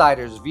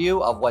insider's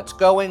view of what's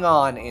going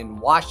on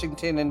in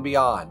Washington and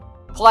beyond.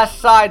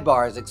 Plus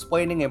sidebars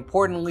explaining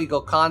important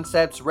legal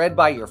concepts read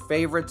by your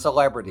favorite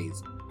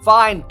celebrities.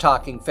 Find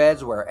Talking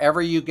Feds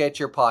wherever you get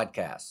your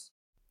podcasts.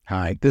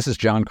 Hi, this is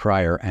John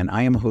Cryer, and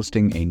I am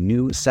hosting a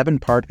new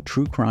 7-part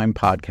true crime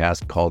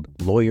podcast called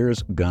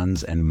Lawyers,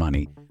 Guns, and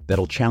Money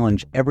that'll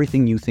challenge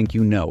everything you think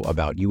you know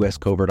about U.S.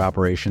 covert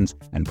operations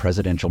and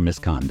presidential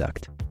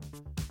misconduct.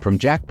 From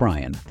Jack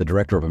Bryan, the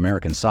director of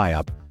American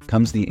PSYOP,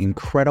 comes the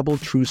incredible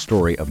true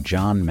story of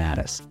John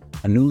Mattis,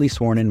 a newly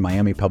sworn-in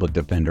Miami public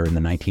defender in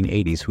the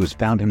 1980s who has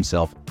found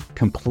himself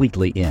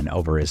completely in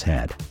over his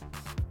head.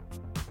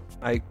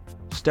 I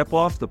step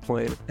off the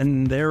plane,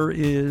 and there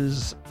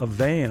is a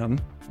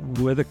van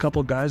with a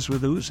couple guys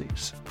with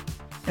Uzis.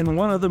 And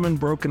one of them in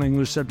broken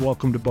English said,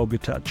 "Welcome to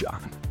Bogota,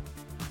 John."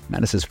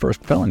 Mattis's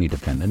first felony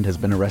defendant has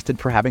been arrested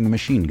for having a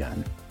machine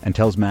gun and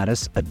tells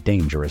Mattis a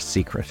dangerous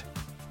secret.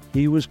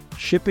 He was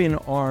shipping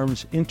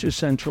arms into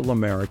Central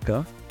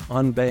America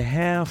on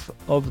behalf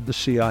of the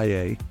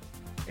CIA.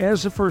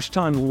 As a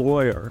first-time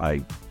lawyer,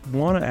 I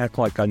want to act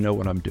like I know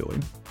what I'm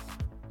doing.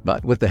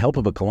 But with the help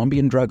of a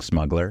Colombian drug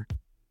smuggler,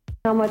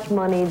 how much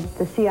money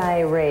the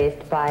CIA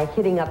raised by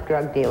hitting up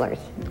drug dealers?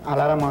 A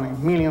lot of money,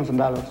 millions of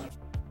dollars.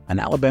 An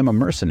Alabama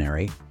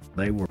mercenary,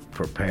 they were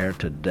prepared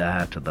to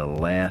die to the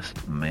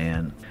last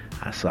man.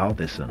 I saw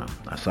this in them.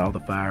 I saw the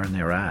fire in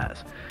their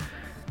eyes.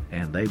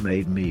 And they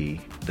made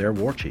me their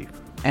war chief.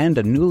 And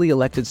a newly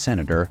elected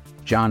senator,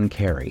 John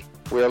Kerry.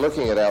 We are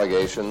looking at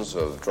allegations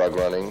of drug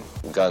running,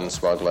 gun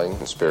smuggling,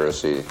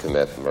 conspiracy to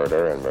commit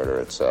murder and murder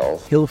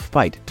itself. He'll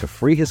fight to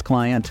free his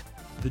client.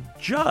 The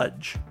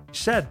judge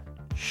said,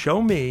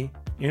 "Show me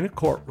in a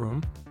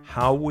courtroom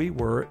how we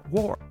were at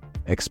war."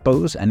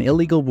 Expose an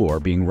illegal war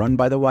being run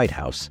by the White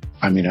House.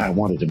 I mean, I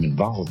wanted him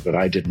involved, but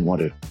I didn't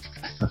want to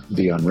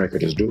be on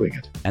record as doing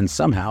it. And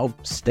somehow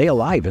stay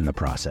alive in the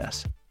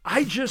process.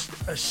 I just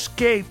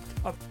escaped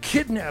a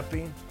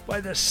kidnapping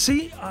by the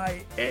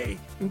CIA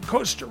in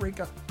Costa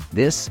Rica.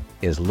 This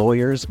is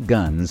Lawyers,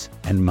 Guns,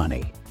 and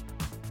Money.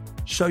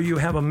 So you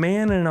have a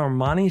man in an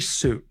Armani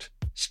suit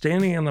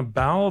standing on the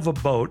bow of a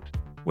boat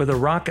with a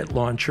rocket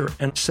launcher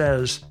and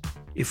says,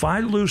 "If I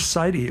lose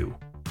sight of you,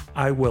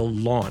 I will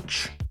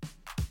launch.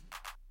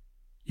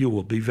 You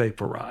will be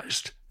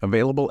vaporized."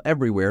 Available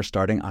everywhere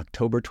starting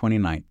October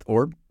 29th,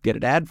 or get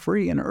it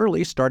ad-free and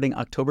early starting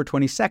October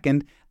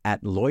 22nd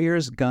at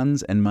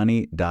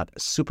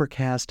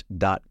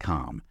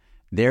lawyersgunsandmoney.supercast.com.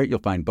 There you'll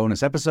find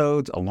bonus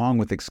episodes along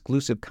with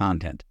exclusive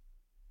content.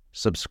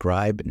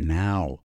 Subscribe now.